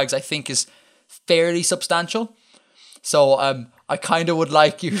knowledge of flags, I think, is fairly substantial. So I kind of would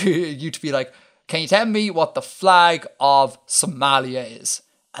like you to be like, can you tell me what the flag of Somalia is?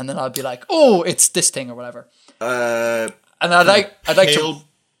 And then I'd be like, oh, it's this thing or whatever. And I'd like to.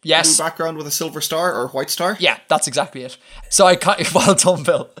 Yes. Blue background with a silver star or white star? Yeah, that's exactly it. So well done,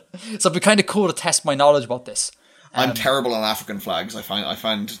 Bill. So it'd be kind of cool to test my knowledge about this. I'm terrible on African flags. I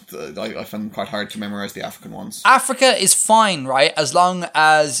find quite hard to memorize the African ones. Africa is fine, right? As long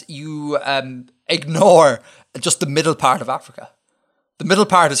as you ignore just the middle part of Africa. The middle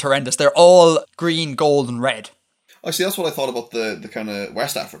part is horrendous. They're all green, gold, and red. Oh, see, that's what I thought about the kind of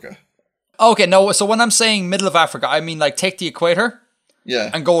West Africa. Okay, no. So when I'm saying middle of Africa, I mean like take the equator.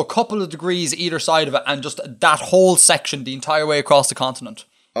 Yeah. And go a couple of degrees either side of it, and just that whole section, the entire way across the continent.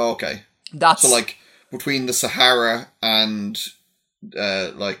 Oh, okay. That's so like between the Sahara and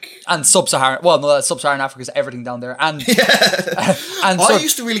and sub-Saharan. Well, no, sub-Saharan Africa is everything down there. And and I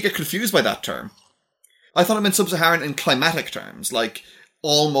used to really get confused by that term. I thought it meant sub-Saharan in climatic terms, like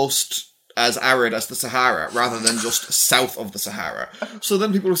almost as arid as the Sahara, rather than just south of the Sahara. So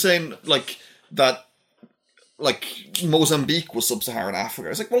then people were saying like that. Like, Mozambique was sub-Saharan Africa. I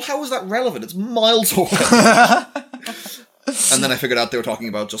was like, well, how is that relevant? It's miles away. And then I figured out they were talking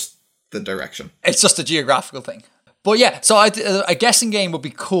about just the direction. It's just a geographical thing. But yeah, so a guessing game would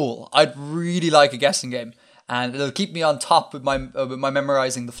be cool. I'd really like a guessing game. And it'll keep me on top with my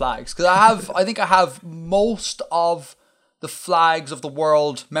memorizing the flags. Because I think I have most of the flags of the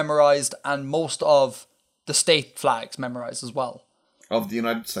world memorized and most of the state flags memorized as well. Of the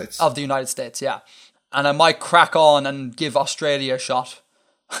United States? Of the United States, yeah. And I might crack on and give Australia a shot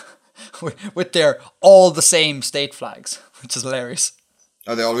with their all the same state flags, which is hilarious.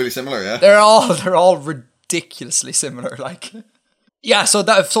 Are they all really similar? Yeah, they're all ridiculously similar. Like, yeah. So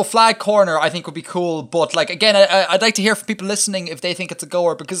flag corner I think would be cool, but like again, I'd like to hear from people listening if they think it's a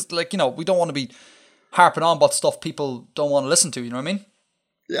goer, because like, you know, we don't want to be harping on about stuff people don't want to listen to. You know what I mean?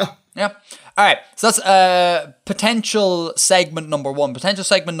 Yeah. Yeah. All right. So that's potential segment number 1. Potential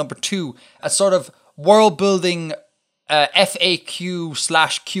segment number 2, a sort of world building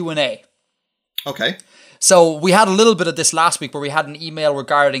FAQ / Q&A. Okay. So we had a little bit of this last week where we had an email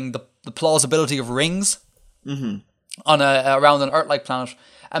regarding the plausibility of rings on around an Earth-like planet.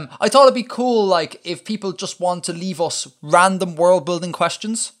 I thought it'd be cool, like, if people just want to leave us random world building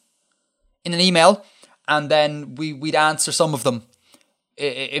questions in an email, and then we'd answer some of them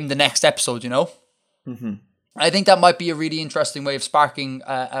in the next episode, you know? Mm-hmm. I think that might be a really interesting way of sparking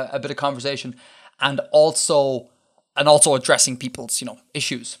a bit of conversation. and also addressing people's,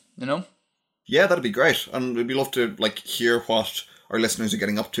 issues, Yeah, that'd be great. And we'd love to hear what our listeners are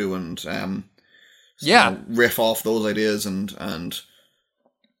getting up to and riff off those ideas and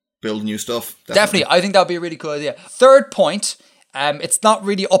build new stuff. Definitely. I think that would be a really cool idea. Third point, it's not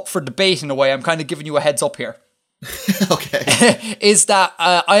really up for debate in a way. I'm kind of giving you a heads up here. Okay. Is that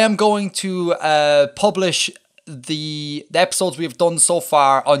I am going to publish the episodes we've done so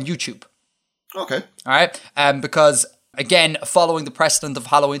far on YouTube. Okay. All right. Because again, following the precedent of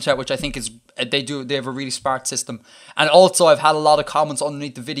Halloween Chat, which I think is they have a really smart system, and also I've had a lot of comments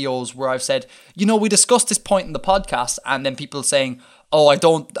underneath the videos where I've said, we discussed this point in the podcast, and then people saying, oh, I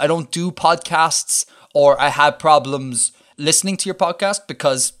don't do podcasts, or I had problems listening to your podcast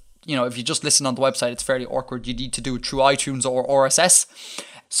because, if you just listen on the website, it's fairly awkward. You need to do it through iTunes or RSS.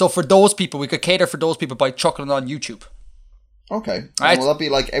 So for those people, we could cater for those people by chucking it on YouTube. Okay. Right. Will that be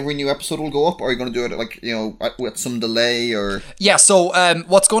every new episode will go up, or are you going to do it with some delay, or? Yeah. So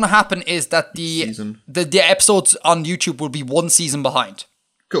what's going to happen is that the episodes on YouTube will be one season behind.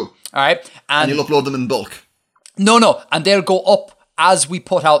 Cool. All right. And you'll upload them in bulk. No, and they'll go up as we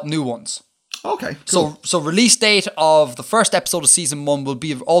put out new ones. Okay. Cool. So release date of the first episode of season 1 will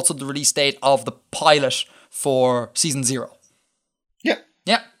be also the release date of the pilot for season 0. Yeah.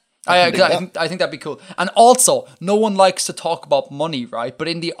 Yeah. I think that'd be cool. And also, no one likes to talk about money, right? But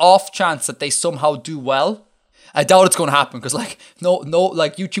in the off chance that they somehow do well, I doubt it's going to happen because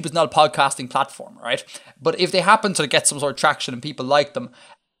YouTube is not a podcasting platform, right? But if they happen to get some sort of traction and people like them,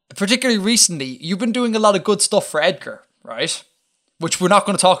 particularly recently, you've been doing a lot of good stuff for Edgar, right? Which we're not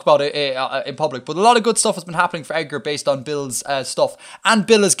going to talk about in public, but a lot of good stuff has been happening for Edgar based on Bill's stuff. And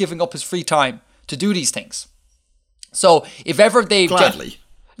Bill is giving up his free time to do these things. So if ever they Gladly.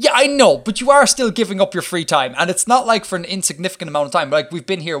 Yeah, I know, but you are still giving up your free time. And it's not for an insignificant amount of time. We've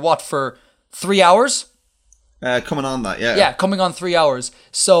been here, for 3 hours? Coming on that, yeah. Yeah, coming on 3 hours.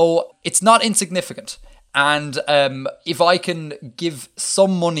 So it's not insignificant. And if I can give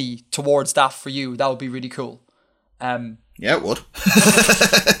some money towards that for you, that would be really cool. Yeah, it would.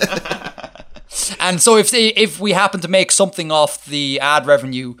 And so if we happen to make something off the ad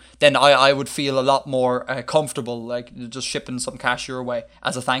revenue, then I would feel a lot more comfortable, just shipping some cash your way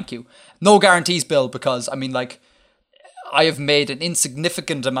as a thank you. No guarantees, Bill, because I have made an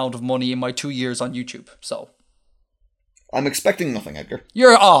insignificant amount of money in my 2 years on YouTube. So I'm expecting nothing, Edgar.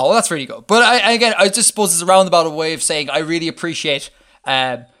 Well, that's really good. But I just suppose it's a roundabout way of saying I really appreciate. Look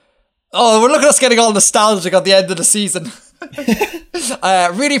at us getting all nostalgic at the end of the season.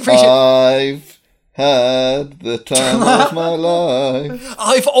 Really appreciate. I've had the time of my life.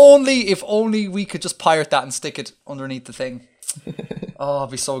 If only we could just pirate that and stick it underneath the thing. Oh,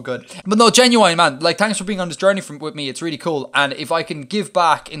 it'd be so good. But no, genuine, man. Thanks for being on this journey with me. It's really cool. And if I can give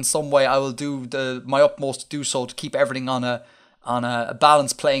back in some way, I will do my utmost to do so to keep everything on a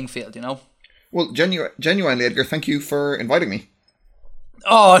balanced playing field. Well, genuinely, Edgar, thank you for inviting me.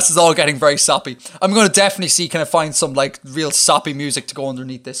 Oh, this is all getting very soppy. I'm going to definitely see, can I find some real soppy music to go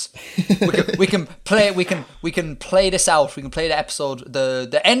underneath this? We can play this out. We can play the episode,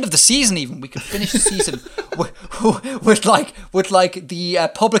 the end of the season even. We can finish the season with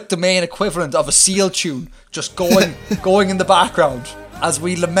the public domain equivalent of a Seal tune just going in the background as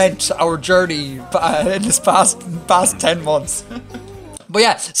we lament our journey in this past 10 months. But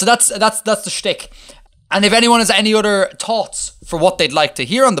yeah, so that's the shtick. And if anyone has any other thoughts for what they'd like to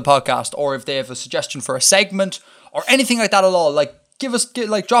hear on the podcast, or if they have a suggestion for a segment or anything like that at all,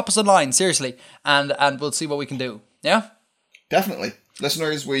 drop us a line, seriously, and we'll see what we can do. Yeah? Definitely.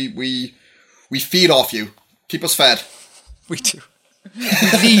 Listeners, we feed off you. Keep us fed. We do.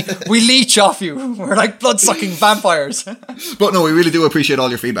 We leech off you. We're like blood-sucking vampires. But no, we really do appreciate all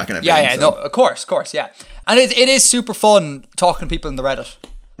your feedback and everything. Yeah, no, of course, yeah. And it is super fun talking to people in the Reddit.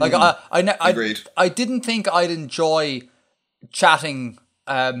 Agreed. I didn't think I'd enjoy chatting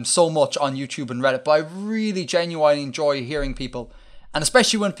so much on YouTube and Reddit, but I really genuinely enjoy hearing people, and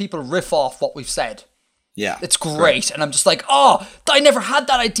especially when people riff off what we've said. Yeah. It's great. And I'm just I never had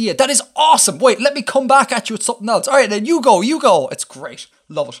that idea. That is awesome. Wait, let me come back at you with something else. All right, then you go. It's great.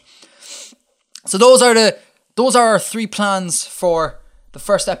 Love it. So those are our 3 plans for the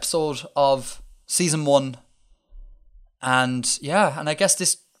first episode of season 1. And yeah, and I guess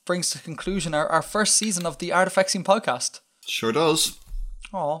this brings to conclusion our first season of the Artifacting podcast. Sure does.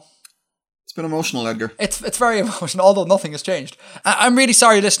 Oh, it's been emotional, Edgar. It's very emotional, although nothing has changed. I'm really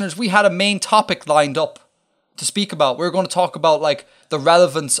sorry, listeners. We had a main topic lined up to speak about. We were going to talk about the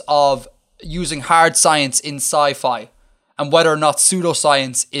relevance of using hard science in sci-fi and whether or not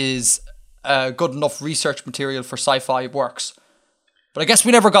pseudoscience is good enough research material for sci-fi works. But I guess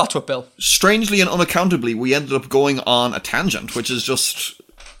we never got to it, Bill. Strangely and unaccountably, we ended up going on a tangent, which is just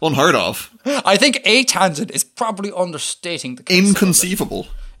unheard of. I think a tangent is probably understating the case. Inconceivable.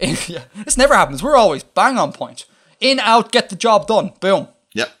 Yeah, this never happens. We're always bang on point. In, out, get the job done. Boom.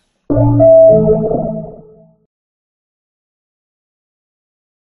 Yep.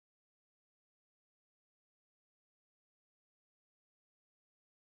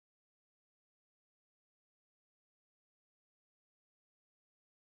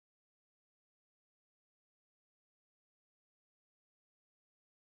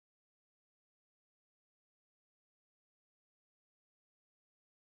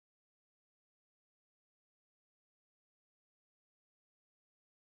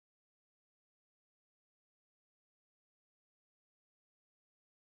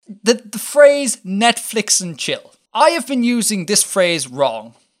 The phrase Netflix and chill. I have been using this phrase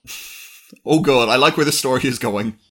wrong. Oh god, I like where this story is going.